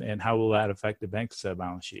question, and how will that affect the bank's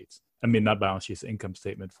balance sheets? I mean, not balance sheets, income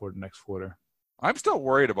statement for the next quarter. I'm still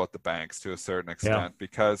worried about the banks to a certain extent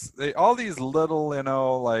because all these little, you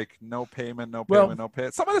know, like no payment, no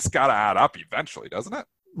some of this got to add up eventually, doesn't it?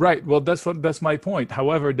 Right. Well, that's my point.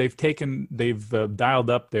 However, they've dialed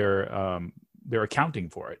up their accounting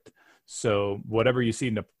for it. So whatever you see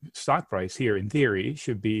in the stock price here, in theory,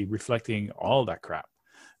 should be reflecting all that crap.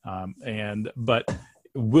 But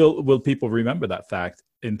will people remember that fact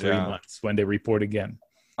in 3 months when they report again?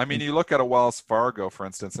 I mean, you look at a Wells Fargo, for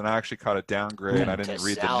instance, and I actually caught a downgrade. I didn't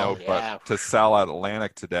read the note, but to sell at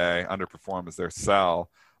Atlantic today, underperform is their sell.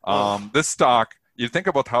 This stock, you think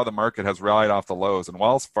about how the market has rallied off the lows, and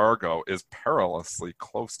Wells Fargo is perilously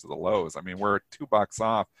close to the lows. I mean, we're $2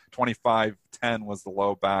 off. 25.10 was the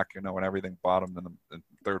low back, you know, when everything bottomed in the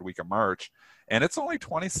third week of March. And it's only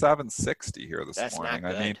 27.60 here this morning.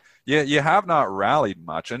 I mean, you have not rallied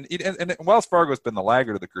much. And Wells Fargo has been the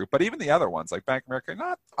laggard of the group, but even the other ones, like Bank of America,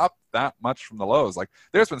 not up that much from the lows. Like,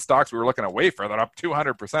 there's been stocks we were looking at Wayfair that are up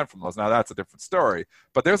 200% from those. Now, that's a different story.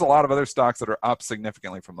 But there's a lot of other stocks that are up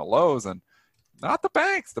significantly from the lows, and not the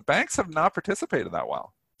banks. The banks have not participated that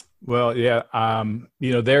well. Well, yeah,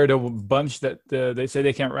 you know, they're the bunch that they say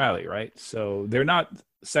they can't rally, right? So they're not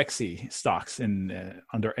sexy stocks in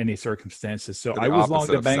under any circumstances. So I was long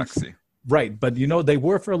the banks, sexy. Right? But you know, they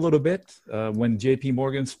were for a little bit when J.P.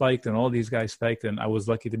 Morgan spiked and all these guys spiked, and I was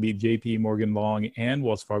lucky to be J.P. Morgan long and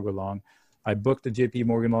Wells Fargo long. I booked the J.P.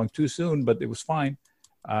 Morgan long too soon, but it was fine.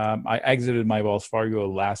 I exited my Wells Fargo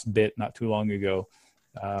last bit not too long ago,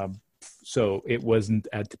 so it wasn't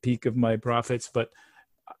at the peak of my profits, but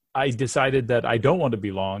I decided that I don't want to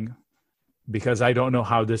be long because I don't know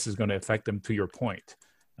how this is going to affect them, to your point.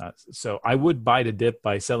 So I would buy the dip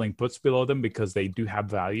by selling puts below them because they do have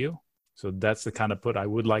value. So that's the kind of put I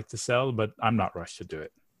would like to sell, but I'm not rushed to do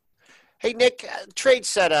it. Hey, Nick, trade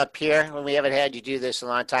setup here. When we haven't had you do this in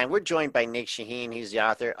a long time. We're joined by Nick Shaheen. He's the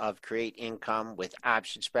author of Create Income with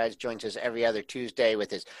Option Spreads. Joins us every other Tuesday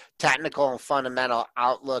with his technical and fundamental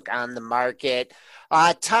outlook on the market.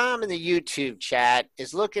 Tom in the YouTube chat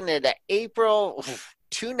is looking at an April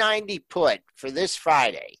 290 put for this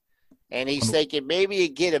Friday. And he's thinking maybe you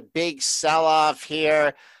get a big sell-off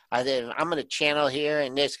here. I'm going to channel here,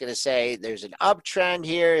 and Nick's going to say there's an uptrend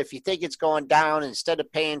here. If you think it's going down, instead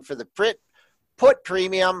of paying for the put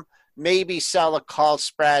premium, maybe sell a call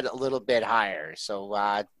spread a little bit higher. So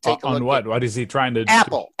take a look. On what? What is he trying to do?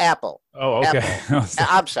 Apple. Oh, okay.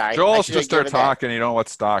 I'm sorry. Joel's just there talking. You know what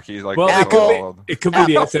stock he's like. Well, it could be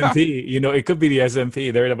the Apple. S&P. You know, it could be the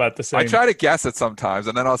S&P. They're about the same. I try to guess it sometimes,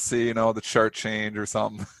 and then I'll see, you know, the chart change or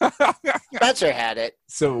something. Spencer had it.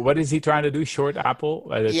 So what is he trying to do? Short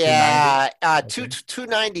Apple? At Yeah, 290?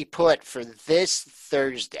 290 put for this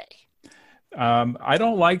Thursday. I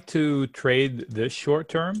don't like to trade this short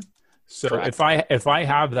term. So Correct. if I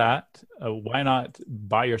have that, why not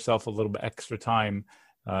buy yourself a little bit extra time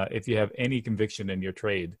if you have any conviction in your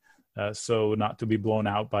trade, so not to be blown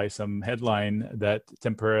out by some headline that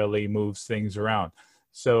temporarily moves things around.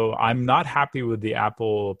 So I'm not happy with the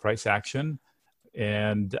Apple price action.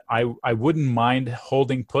 And I wouldn't mind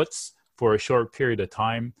holding puts for a short period of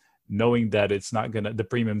time, knowing that the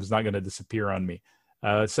premium is not going to disappear on me.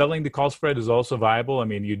 Selling the call spread is also viable. I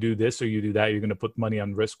mean, you do this or you do that, you're going to put money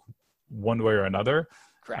on risk one way or another.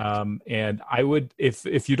 Correct. And I would,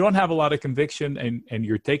 if you don't have a lot of conviction and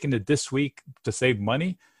you're taking it this week to save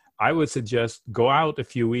money, I would suggest go out a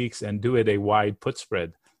few weeks and do it a wide put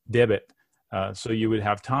spread, debit. So you would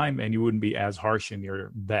have time and you wouldn't be as harsh in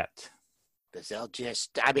your bet. Because they'll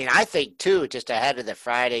I think too, just ahead of the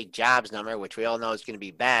Friday jobs number, which we all know is going to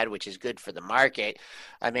be bad, which is good for the market.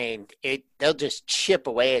 I mean, they'll just chip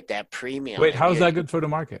away at that premium. Wait, how's that good for the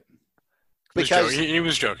market? Because he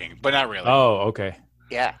was joking, but not really. Oh, okay.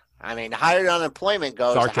 Yeah. I mean, the higher the unemployment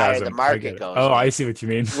goes, Sarcasm. the higher the market goes. Oh, I see what you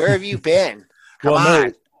mean. Where have you been? Come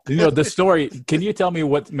on. No. The story, can you tell me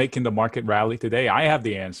what's making the market rally today? I have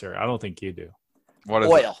the answer. I don't think you do. What is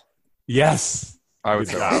oil? It? Yes. I would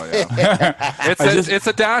say oil, yeah. It's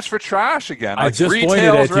a dash for trash again. I just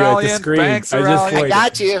pointed at you at the screen. Banks are rallying.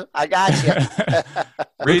 I got you.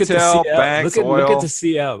 Retail, banks, oil. Look at the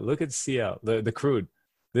CL. Look at CL, the crude.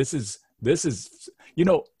 This is,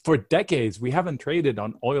 for decades, we haven't traded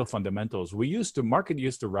on oil fundamentals. Market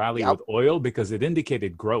used to rally with oil because it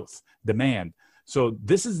indicated growth, demand. So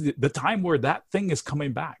this is the time where that thing is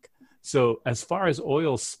coming back. So as far as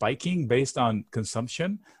oil spiking based on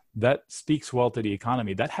consumption, that speaks well to the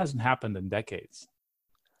economy. That hasn't happened in decades.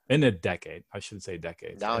 In a decade, I should say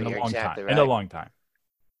decades. No, in a you're long exactly time. right. In a long time.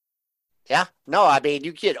 Yeah. No, I mean,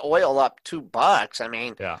 you get oil up $2. I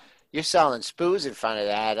mean, yeah. You're selling spoons in front of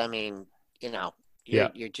that. I mean,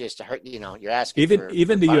 you're just hurt. You're asking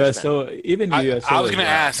even the USO. Even the USO. I was going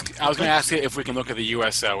to ask you if we can look at the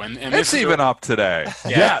USO, and it's even up today.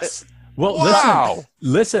 Yes. Well, wow.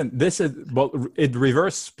 Listen. This is it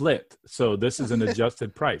reverse split. So this is an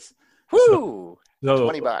adjusted price. Woo! So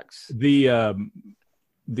 $20.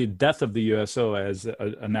 The death of the USO, as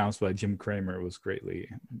announced by Jim Cramer, was greatly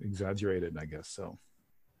exaggerated, I guess. So.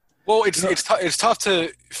 Well, it's tough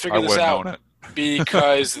to figure this out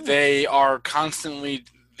because they are constantly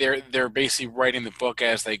they're basically writing the book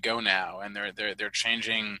as they go now, and they're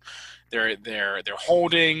changing their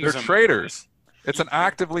holdings. They're traders. It's an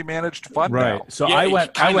actively managed fund now. So I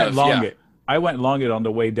went long it. I went long it on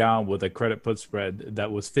the way down with a credit put spread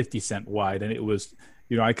that was 50-cent wide, and it was,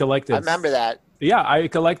 I collected. I remember that. Yeah, I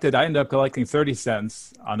ended up collecting 30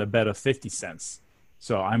 cents on a bet of 50 cents.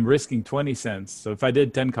 So I'm risking 20 cents. So if I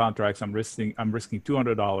did 10 contracts, I'm risking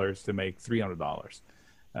 $200 to make $300.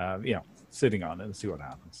 Sitting on it and see what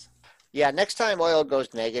happens. Yeah, next time oil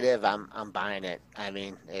goes negative, I'm buying it. I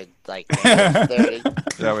mean, it's like 30.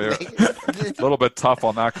 Yeah, we're a little bit tough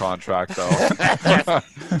on that contract,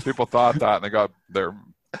 though. People thought that, and they got their,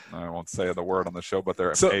 I won't say the word on the show, but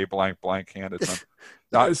they're a blank handed.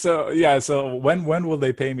 So when will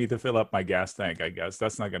they pay me to fill up my gas tank? I guess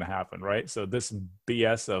that's not going to happen, right? So this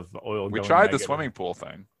BS of oil. We tried the swimming pool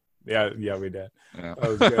thing. Yeah, we did. Yeah. That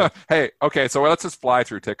was good. Hey, okay, so let's just fly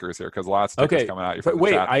through tickers here because lots of tickers coming at you.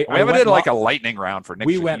 Wait, we haven't did like a lightning round for Nick.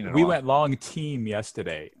 We went long team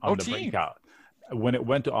yesterday on the breakout when it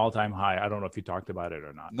went to all-time high. I don't know if you talked about it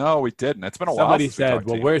or not. No, we didn't. It's been a while. Somebody said,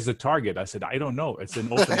 "Well, where's the target?" I said, "I don't know. It's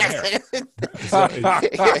in open air." So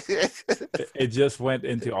it just went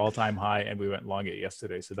into all-time high, and we went long it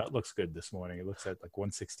yesterday. So that looks good this morning. It looks at like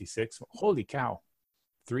 166. Holy cow!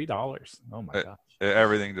 $3. Oh my gosh.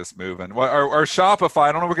 Everything just moving. Well, our Shopify,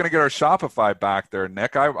 I don't know if we're going to get our Shopify back there,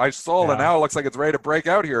 Nick. I sold it. Now it looks like it's ready to break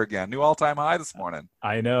out here again. New all-time high this morning.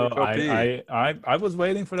 I know. I was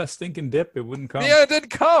waiting for that stinking dip. It wouldn't come. Yeah, it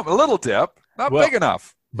didn't come. A little dip. Not big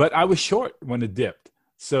enough. But I was short when it dipped.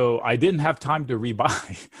 So I didn't have time to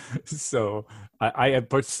rebuy. So I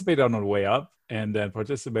participated on the way up and then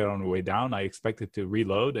participated on the way down. I expected to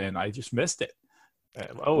reload, and I just missed it.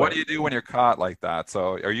 What do you do when you're caught like that?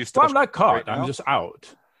 So are you still? Well, I'm not caught. I'm just out.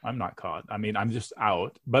 I'm not caught. I mean, I'm just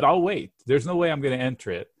out. But I'll wait. There's no way I'm going to enter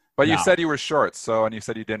it. But you said you were short, and you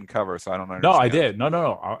said you didn't cover, so I don't understand. No, I did.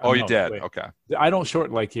 No. You did? Wait. Okay. I don't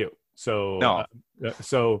short like you. So no.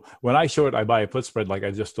 So when I short, I buy a put spread like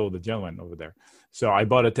I just told the gentleman over there. So I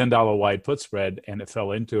bought a $10 wide put spread, and it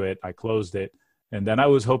fell into it. I closed it, and then I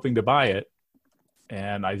was hoping to buy it,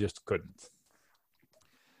 and I just couldn't.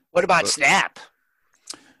 What about Snap?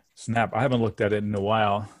 Snap. I haven't looked at it in a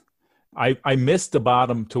while. I missed the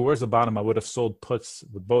bottom. Towards the bottom, I would have sold puts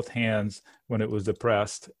with both hands when it was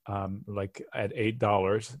depressed, like at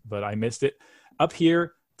 $8, but I missed it. Up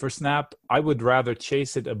here for Snap, I would rather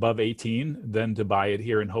chase it above 18 than to buy it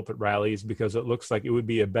here and hope it rallies because it looks like it would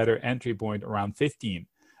be a better entry point around 15.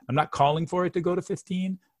 I'm not calling for it to go to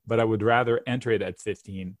 15, but I would rather enter it at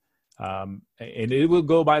 15. And it will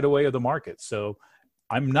go by the way of the market. So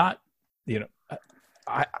I'm not,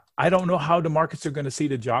 I don't know how the markets are going to see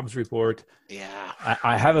the jobs report. Yeah.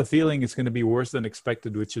 I have a feeling it's going to be worse than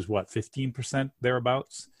expected, which is what, 15%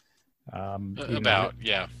 thereabouts?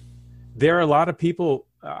 Yeah. There are a lot of people,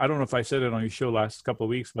 I don't know if I said it on your show last couple of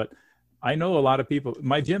weeks, but I know a lot of people.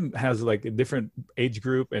 My gym has like a different age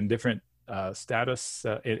group and different status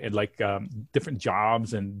and different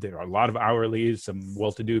jobs, and there are a lot of hourlies, some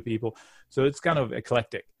well-to-do people. So it's kind of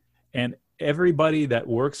eclectic. And everybody that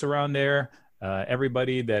works around there,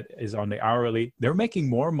 everybody that is on the hourly, they're making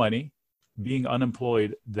more money being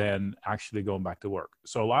unemployed than actually going back to work.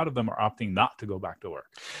 So a lot of them are opting not to go back to work.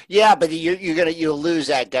 Yeah, but you'll lose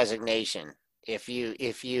that designation if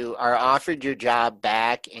you are offered your job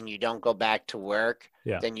back and you don't go back to work.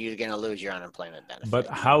 Yeah. Then you're going to lose your unemployment benefit. But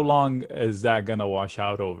how long is that going to wash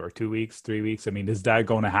out over? 2 weeks, 3 weeks? I mean, is that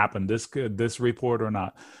going to happen this report or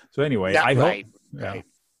not? So anyway, I hope. Right.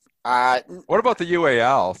 What about the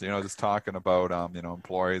UAL? Just talking about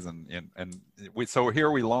employees so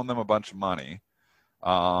here we loan them a bunch of money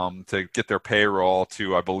to get their payroll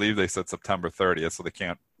to, I believe they said September 30th, so they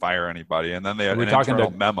can't fire anybody. And then they had an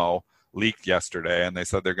internal memo leaked yesterday, and they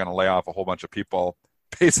said they're going to lay off a whole bunch of people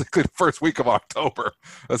basically the first week of October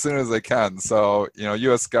as soon as they can. So,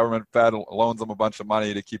 U.S. government Fed loans them a bunch of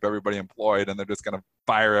money to keep everybody employed, and they're just going to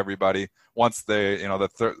fire everybody once they,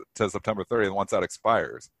 to September 30th, once that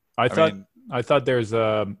expires. I thought there's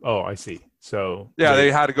I see. So yeah,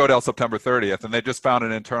 they had to go till September 30th, and they just found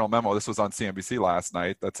an internal memo. This was on CNBC last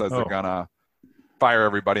night that says they're going to fire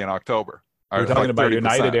everybody in October. You're talking about 30%.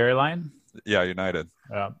 United Airline? Yeah, United.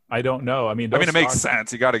 I don't know. I mean, it makes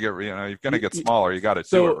sense. You got to get, you're going to get smaller. You got to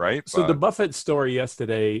do it, right? So the Buffett story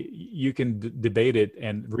yesterday, you can debate it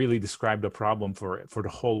and really describe the problem for the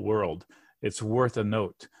whole world. It's worth a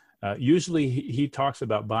note. Usually he talks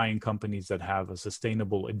about buying companies that have a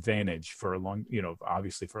sustainable advantage for a long,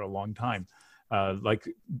 obviously for a long time, like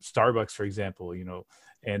Starbucks, for example,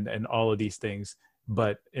 and all of these things.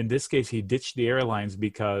 But in this case, he ditched the airlines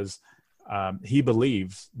because he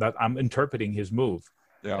believes that I'm interpreting his move.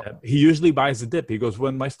 Yeah. He usually buys the dip. He goes,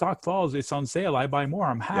 when my stock falls, it's on sale. I buy more.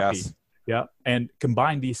 I'm happy. Yes. Yeah. And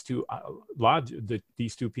combine these two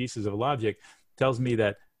these two pieces of logic tells me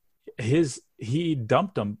that he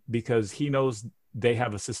dumped them because he knows they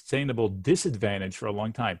have a sustainable disadvantage for a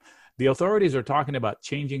long time. The authorities are talking about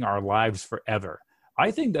changing our lives forever.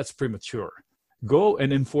 I think that's premature. Go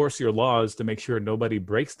and enforce your laws to make sure nobody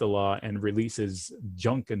breaks the law and releases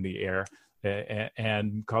junk in the air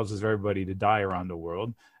and causes everybody to die around the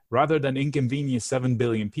world, rather than inconvenience 7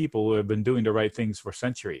 billion people who have been doing the right things for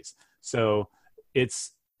centuries. So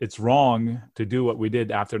it's wrong to do what we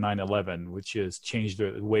did after 9/11, which is change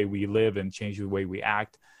the way we live and change the way we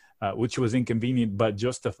act, which was inconvenient but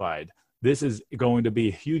justified. This is going to be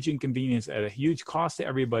a huge inconvenience at a huge cost to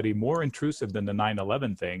everybody, more intrusive than the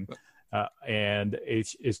 9/11 thing. And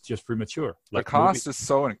it's just premature. The cost is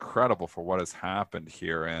so incredible for what has happened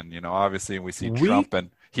here. And, obviously we see Trump and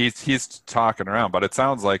he's talking around, but it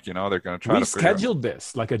sounds like, they're going to try to scheduled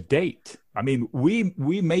this like a date. I mean, we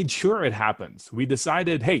made sure it happens. We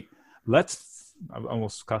decided, hey, I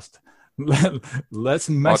almost cussed. Let's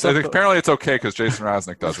mess up. Apparently it's okay because Jason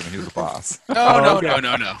Raznick doesn't. He's the boss. No.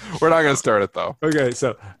 We're not going to start it though. Okay.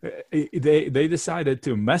 So they decided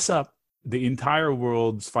to mess up the entire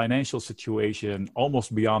world's financial situation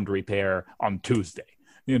almost beyond repair on Tuesday.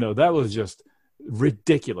 That was just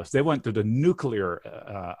ridiculous. They went to the nuclear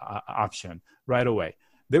option right away.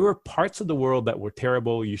 There were parts of the world that were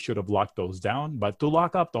terrible. You should have locked those down. But to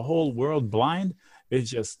lock up the whole world blind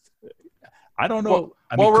is just, I don't know.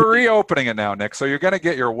 We're reopening it now, Nick. So you're going to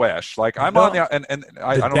get your wish. Like I'm on the, and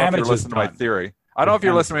I don't know if you're listening to my theory. I don't know if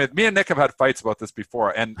you're listening to me. Me and Nick have had fights about this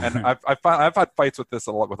before, and I've had fights with this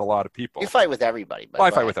with a lot of people. You fight with everybody.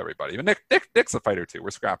 I fight with everybody. But Nick's a fighter too.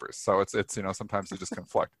 We're scrappers, so it's sometimes they just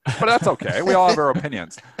conflict, but that's okay. We all have our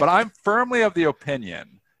opinions. But I'm firmly of the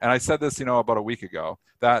opinion, and I said this about a week ago,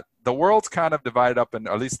 that the world's kind of divided up in,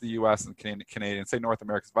 at least the U.S. and Canadian, say North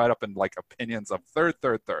America, divided up in like opinions of third.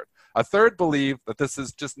 A third believe that this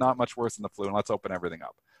is just not much worse than the flu, and let's open everything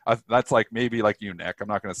up. That's like maybe like you, Nick. I'm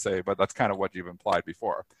not going to say, but that's kind of what you've implied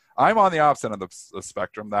before. I'm on the opposite end of the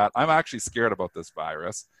spectrum, that I'm actually scared about this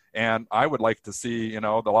virus, and I would like to see, the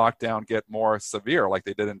lockdown get more severe, like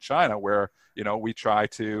they did in China, where we try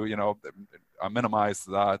to minimize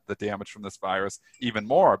the damage from this virus even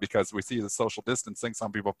more, because we see the social distancing,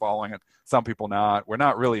 some people following it, some people not. We're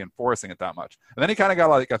not really enforcing it that much. And then you kind of got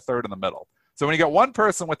like a third in the middle. So when you get one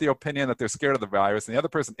person with the opinion that they're scared of the virus and the other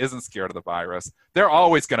person isn't scared of the virus, they're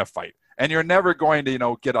always going to fight. And you're never going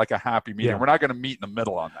to, get like a happy medium. Yeah. We're not going to meet in the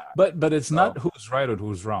middle on that. But it's not who's right or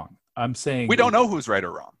who's wrong. I'm saying we don't know who's right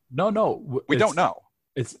or wrong. No. We don't know.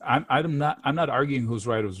 I'm not arguing who's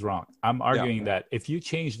right or who's wrong. I'm arguing that if you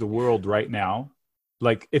change the world right now,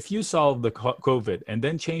 like if you solve the COVID and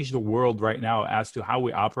then change the world right now as to how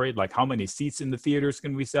we operate, like how many seats in the theaters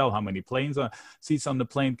can we sell? How many seats on the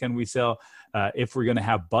plane can we sell? If we're going to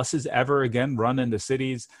have buses ever again run in the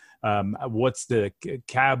cities, what's the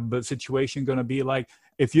cab situation going to be like?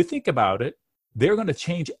 If you think about it, they're going to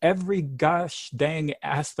change every gosh dang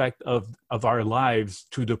aspect of our lives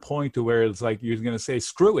to the point to where it's like you're going to say,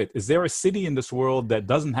 screw it. Is there a city in this world that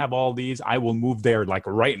doesn't have all these? I will move there like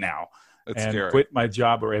right now. That's and scary. Quit my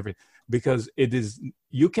job or everything, because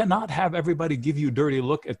you cannot have everybody give you a dirty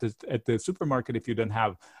look at the supermarket if you don't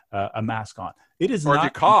have a mask on. It is or not, if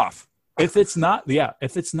you cough. If it's not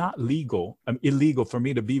illegal for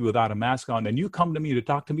me to be without a mask on, and you come to me to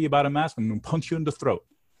talk to me about a mask, I'm going to punch you in the throat,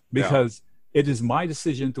 because it is my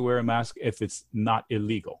decision to wear a mask if it's not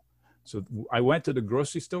illegal. So I went to the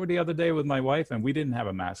grocery store the other day with my wife, and we didn't have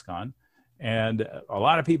a mask on, and a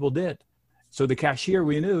lot of people did. So the cashier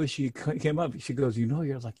we knew, she came up, she goes,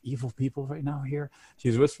 you're like evil people right now here.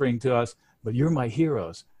 She's whispering to us, but you're my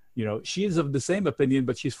heroes. She's of the same opinion,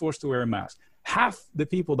 but she's forced to wear a mask. Half the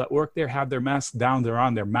people that work there have their masks down there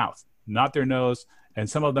on their mouth, not their nose. And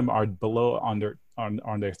some of them are below on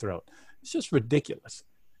their throat. It's just ridiculous.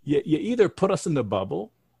 You either put us in the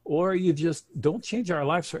bubble or you just don't change our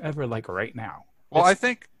lives forever, like right now. Well, I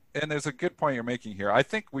think, and there's a good point you're making here. I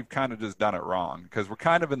think we've kind of just done it wrong, because we're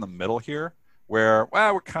kind of in the middle here, where,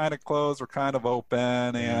 we're kind of closed, we're kind of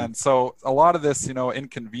open. And so a lot of this,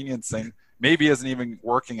 inconveniencing maybe isn't even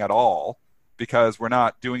working at all, because we're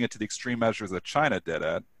not doing it to the extreme measures that China did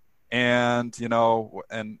it. And,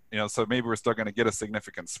 so maybe we're still going to get a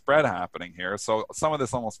significant spread happening here. So some of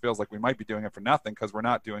this almost feels like we might be doing it for nothing, because we're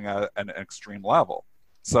not doing it at an extreme level.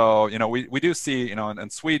 So, we do see,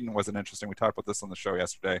 and Sweden was interesting, we talked about this on the show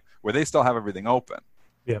yesterday, where they still have everything open.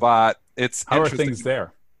 Yeah. But it's How are things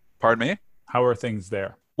there? Pardon me? How are things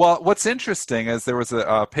there? Well, what's interesting is there was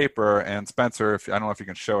a paper, and Spencer, I don't know if you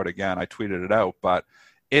can show it again, I tweeted it out, but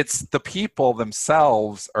it's the people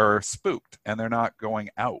themselves are spooked and they're not going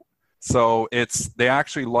out. So they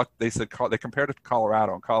actually looked, they compared it to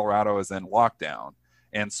Colorado, and Colorado is in lockdown,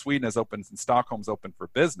 and Sweden is open, and Stockholm's open for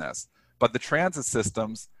business. But the transit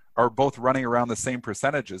systems are both running around the same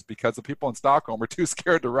percentages, because the people in Stockholm are too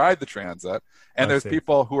scared to ride the transit, and there's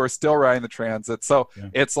people who are still riding the transit. So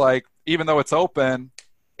it's like, even though it's open,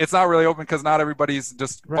 it's not really open, because not everybody's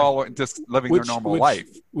just living their normal life.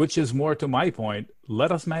 Which is more to my point.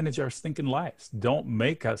 Let us manage our stinking lives. Don't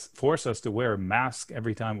force us to wear a mask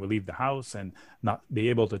every time we leave the house and not be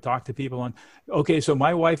able to talk to people. Okay, so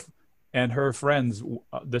my wife and her friends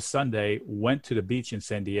this Sunday went to the beach in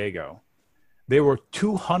San Diego. There were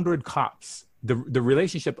 200 cops. The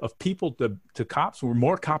relationship of people to cops were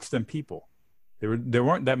more cops than people. There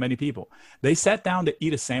weren't that many people. They sat down to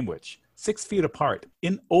eat a sandwich, 6 feet apart,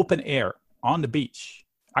 in open air, on the beach.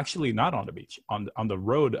 Actually, not on the beach, on the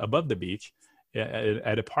road above the beach,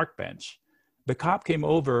 at a park bench. The cop came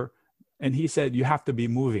over and he said, "You have to be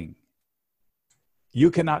moving. You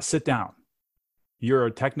cannot sit down. You're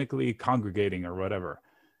technically congregating," or whatever.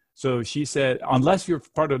 So she said, "Unless you're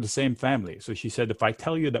part of the same family." So she said, "If I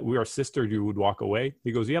tell you that we are sisters, you would walk away."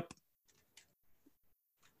 He goes, "Yep."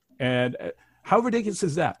 And how ridiculous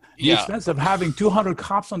is that? The expense of having 200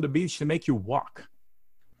 cops on the beach to make you walk.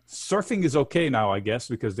 Surfing is okay now, I guess,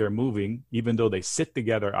 because they're moving, even though they sit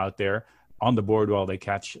together out there on the board while they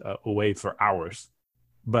catch a wave for hours.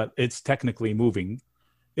 But it's technically moving.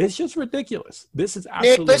 It's just ridiculous. This is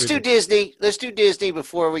absolutely Nick, let's ridiculous. do Disney. Let's do Disney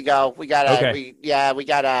before we go. We could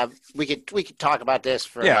talk about this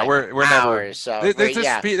for we're hours. Never.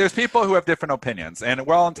 There's people who have different opinions, and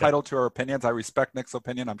we're all entitled to our opinions. I respect Nick's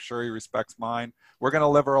opinion. I'm sure he respects mine. We're going to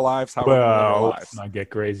live our lives how we live our lives. Let's not get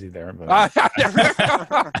crazy there. But...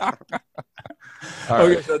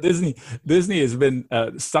 Okay, so Disney has been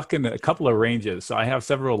stuck in a couple of ranges. So I have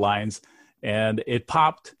several lines, and it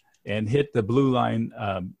popped and hit the blue line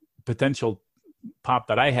potential pop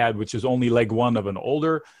that I had, which is only leg one of an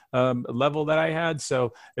older level that I had.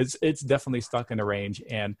 So it's definitely stuck in a range.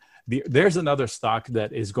 And there's another stock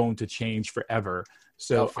that is going to change forever.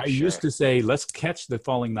 So I used to say, let's catch the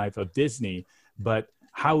falling knife of Disney, but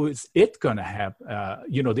how is it going to have,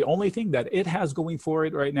 the only thing that it has going for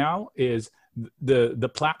it right now is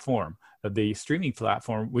the platform, the streaming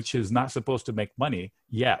platform, which is not supposed to make money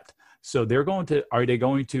yet. So are they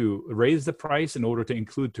going to raise the price in order to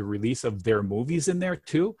include the release of their movies in there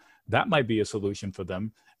too? That might be a solution for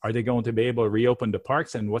them. Are they going to be able to reopen the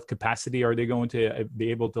parks, and what capacity are they going to be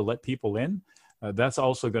able to let people in? That's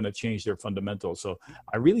also going to change their fundamentals. So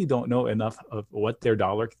I really don't know enough of what their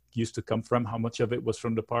dollar used to come from, how much of it was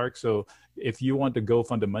from the park. So if you want to go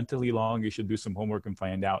fundamentally long, you should do some homework and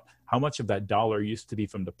find out how much of that dollar used to be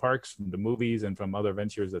from the parks, from the movies, and from other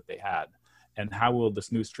ventures that they had. And how will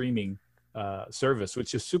this new streaming service,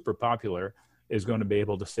 which is super popular, is going to be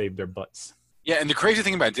able to save their butts. Yeah, and the crazy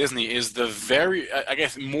thing about Disney is I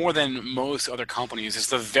guess more than most other companies, is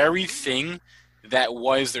the very thing that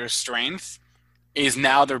was their strength is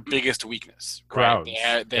now their biggest weakness. Crowds.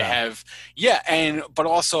 Right? They have, but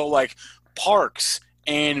also like parks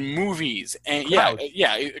and movies and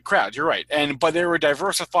crowds. You're right. But they were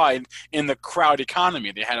diversified in the crowd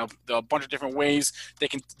economy. They had a bunch of different ways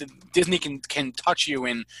Disney can touch you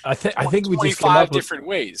in. I think we just came up with different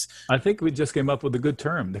ways. I think we just came up with a good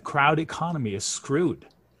term. The crowd economy is screwed.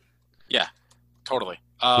 Yeah, totally.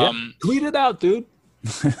 Tweet it out, dude.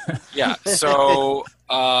 Yeah. So.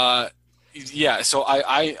 So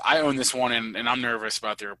I own this one, and I'm nervous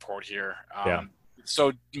about the report here.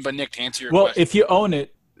 So, but Nick, to answer your question. If you own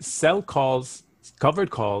it, sell calls, covered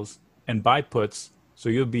calls, and buy puts, so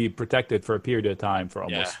you'll be protected for a period of time for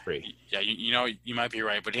almost free. Yeah, you might be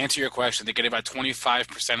right. But to answer your question, they get about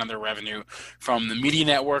 25% of their revenue from the media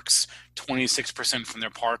networks, 26% from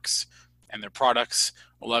their parks and their products,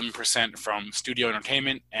 11% from studio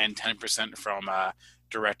entertainment, and 10% from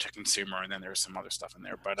direct to consumer, and then there's some other stuff in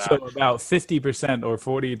there. But so about 50% or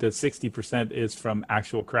 40 to 60% is from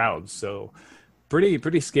actual crowds. So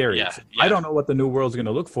pretty scary. Yeah. I don't know what the new world's going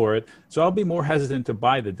to look for it. So I'll be more hesitant to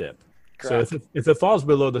buy the dip. Correct. So if it falls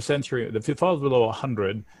below if it falls below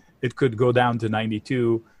 100, it could go down to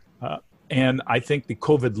 92. And I think the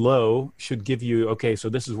COVID low should give you, okay, so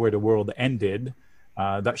this is where the world ended.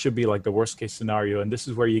 That should be like the worst case scenario. And this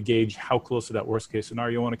is where you gauge how close to that worst case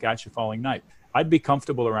scenario you want to catch a falling knife. I'd be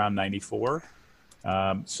comfortable around 94.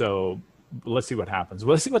 So let's see what happens.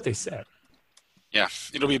 Let's see what they said. Yeah,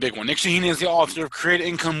 it'll be a big one. Nick Shaheen is the author of Create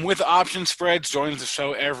Income with Option Spreads. Joins the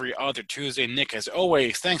show every other Tuesday. Nick, as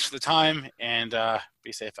always, thanks for the time, and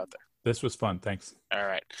be safe out there. This was fun. Thanks. All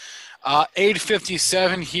right.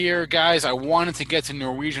 8:57 here, guys. I wanted to get to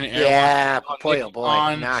Norwegian Airlines. Yeah, boy, oh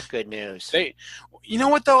boy, not good news. You know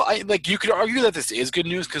what though? You could argue that this is good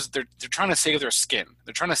news because they're trying to save their skin.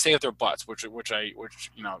 They're trying to save their butts, which you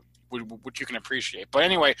can appreciate. But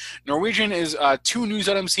anyway, Norwegian is two news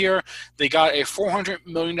items here. They got a $400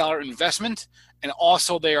 million investment, and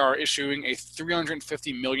also they are issuing a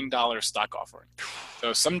 $350 million stock offering.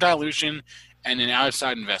 So some dilution and an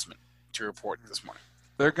outside investment to report this morning.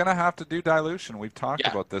 They're going to have to do dilution. We've talked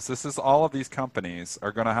about this. This is all of these companies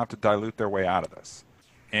are going to have to dilute their way out of this.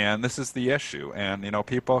 And this is the issue. And,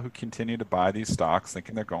 people who continue to buy these stocks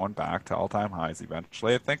thinking they're going back to all-time highs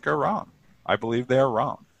eventually, I think are wrong. I believe they are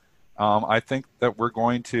wrong. I think that we're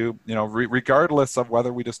going to, regardless of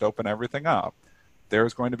whether we just open everything up,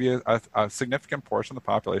 there's going to be a significant portion of the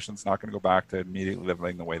population that's not going to go back to immediately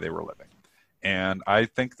living the way they were living. And I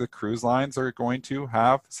think the cruise lines are going to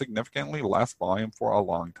have significantly less volume for a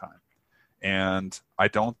long time. And I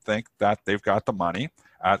don't think that they've got the money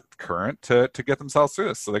at current to get themselves through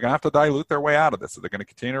this. So they're going to have to dilute their way out of this. So they're going to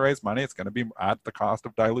continue to raise money. It's going to be at the cost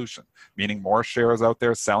of dilution, meaning more shares out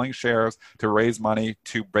there, selling shares to raise money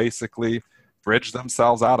to basically bridge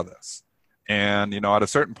themselves out of this. And, at a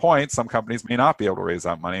certain point, some companies may not be able to raise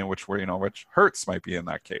that money, which Hertz might be in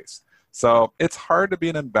that case. So it's hard to be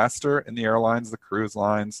an investor in the airlines, the cruise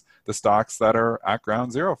lines, the stocks that are at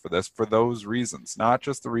ground zero for this, for those reasons, not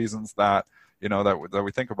just the reasons that, that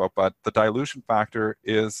we think about, but the dilution factor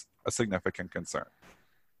is a significant concern.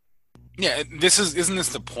 Yeah, isn't this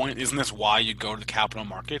the point? Isn't this why you go to the capital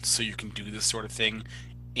markets, so you can do this sort of thing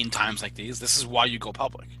in times like these? This is why you go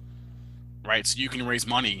public, right? So you can raise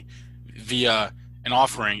money via an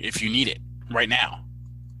offering if you need it right now.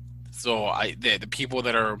 So the people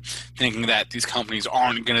that are thinking that these companies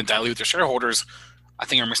aren't going to dilute their shareholders, I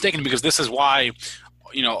think are mistaken, because this is why,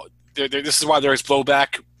 this is why there is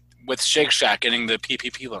blowback with Shake Shack getting the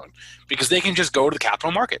PPP loan, because they can just go to the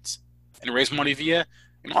capital markets and raise money via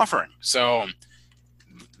an offering. So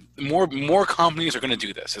more companies are going to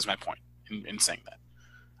do this, is my point in saying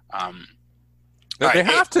that. They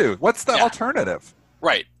have to. What's the alternative?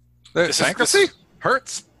 Right. Bankruptcy?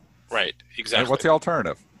 Hertz. Right, exactly. And what's the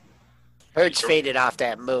alternative? Hertz faded off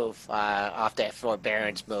that move, off that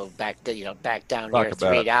forbearance move back down near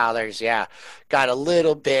 $3. Yeah, got a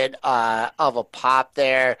little bit of a pop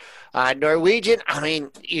there. Norwegian,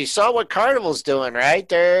 you saw what Carnival's doing, right?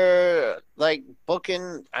 They're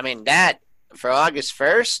booking. That for August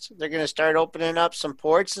 1st, they're going to start opening up some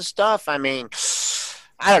ports and stuff.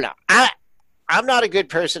 I don't know. I'm not a good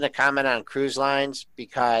person to comment on cruise lines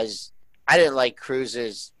because I didn't like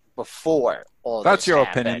cruises before all That's this your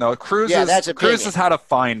happened. opinion, though. Cruises, Yeah, that's opinion. Cruises had a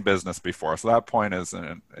fine business before, so that point is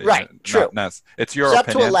Right, true. It's your It's up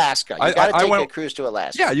opinion. to Alaska. You got to take a cruise to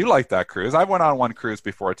Alaska. Yeah, you like that cruise. I went on one cruise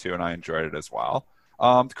before, too, and I enjoyed it as well.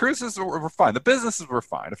 The cruises were fine. The businesses were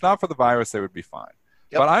fine. If not for the virus, they would be fine.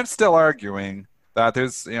 Yep. But I'm still arguing that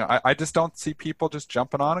there's, I just don't see people just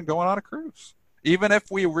jumping on and going on a cruise. Even if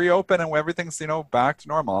we reopen and everything's, back to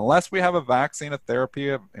normal, unless we have a vaccine, a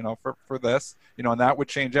therapy, for this, and that would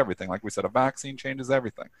change everything. Like we said, a vaccine changes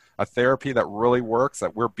everything. A therapy that really works,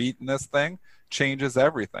 that we're beating this thing, changes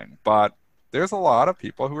everything. But there's a lot of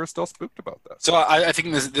people who are still spooked about this. So I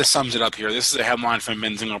think this sums it up here. This is a headline from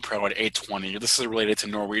Benzinga Pro at 8:20. This is related to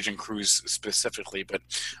Norwegian Cruise specifically, but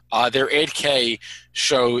their 8K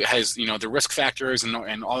show has the risk factors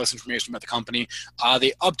and all this information about the company.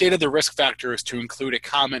 They updated the risk factors to include a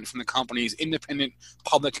comment from the company's independent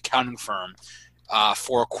public accounting firm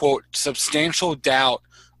for, quote, substantial doubt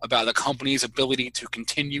about the company's ability to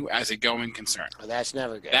continue as a going concern. Well, that's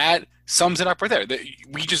never good. That sums it up right there.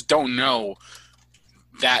 We just don't know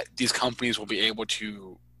that these companies will be able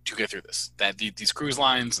to get through this. That these cruise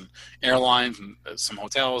lines and airlines and some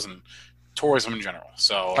hotels and tourism in general.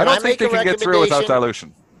 So I don't think they can get through without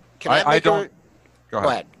dilution. I don't. Go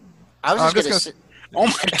ahead. I was just going to say. Oh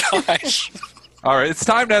my gosh. All right, it's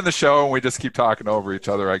time to end the show, and we just keep talking over each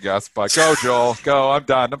other, I guess. But go, Joel. Go. I'm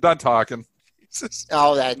done. I'm done talking.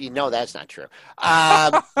 Oh, that's not true.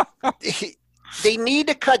 They need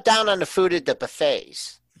to cut down on the food at the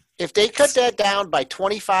buffets. If they cut that down by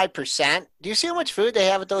 25%, do you see how much food they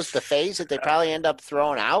have at those buffets that they probably end up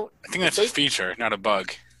throwing out? I think that's a feature, not a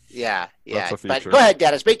bug. Yeah. But go ahead,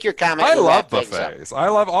 Dennis. Make your comment. I love buffets. I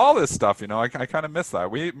love all this stuff. I kind of miss that.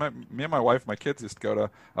 Me and my wife, my kids used to go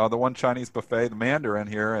to the one Chinese buffet, the Mandarin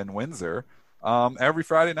here in Windsor, every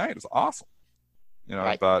Friday night. It was awesome.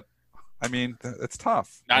 Right. But I mean, it's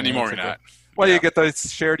tough. Not anymore, you're not. Well, you get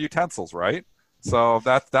those shared utensils, right? So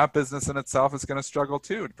that business in itself is going to struggle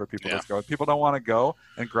too for people to go. People don't want to go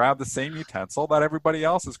and grab the same utensil that everybody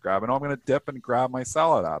else is grabbing. Oh, I'm going to dip and grab my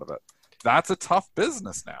salad out of it. That's a tough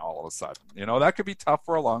business now. All of a sudden, that could be tough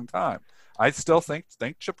for a long time. I still think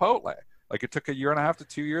Chipotle. Like it took 1.5 to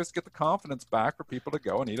 2 years to get the confidence back for people to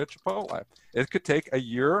go and eat at Chipotle. It could take a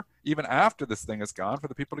year, even after this thing is gone, for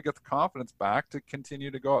the people to get the confidence back to continue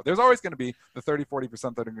to go. There's always going to be the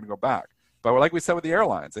 30-40% that are going to go back. But like we said with the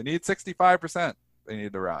airlines, they need 65%. They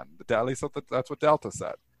need to run. At least that's what Delta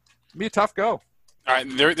said. It'll be a tough go. All right,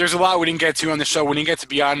 there's a lot we didn't get to on the show. We didn't get to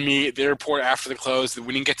Beyond Meat, their report after the close.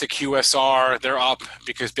 We didn't get to QSR. They're up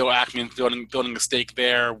because Bill Ackman's building a stake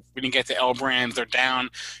there. We didn't get to L Brands. They're down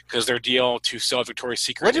because their deal to sell Victoria's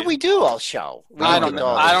Secret. What did we do all show? I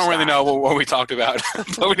don't really know what we talked about,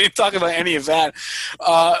 but we didn't talk about any of that.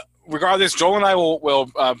 Regardless, Joel and I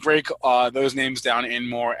will break those names down and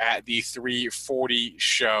more at the 3:40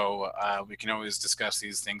 show. We can always discuss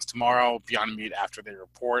these things tomorrow, Beyond Meat after they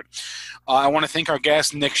report. I want to thank our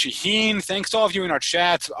guest, Nick Shaheen. Thanks to all of you in our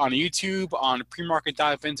chat on YouTube, on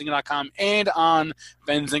premarket.benzinga.com, and on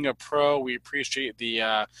Benzinga Pro. We appreciate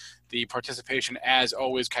the participation. As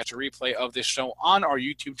always, catch a replay of this show on our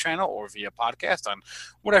YouTube channel or via podcast on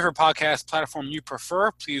whatever podcast platform you prefer.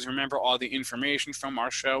 Please remember, all the information from our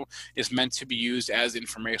show is meant to be used as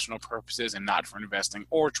informational purposes and not for investing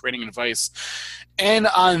or trading advice. And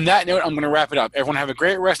on that note, I'm going to wrap it up. Everyone have a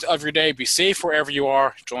great rest of your day. Be safe wherever you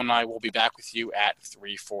are. Joel and I will be back with you at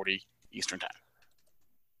 3:40 Eastern Time.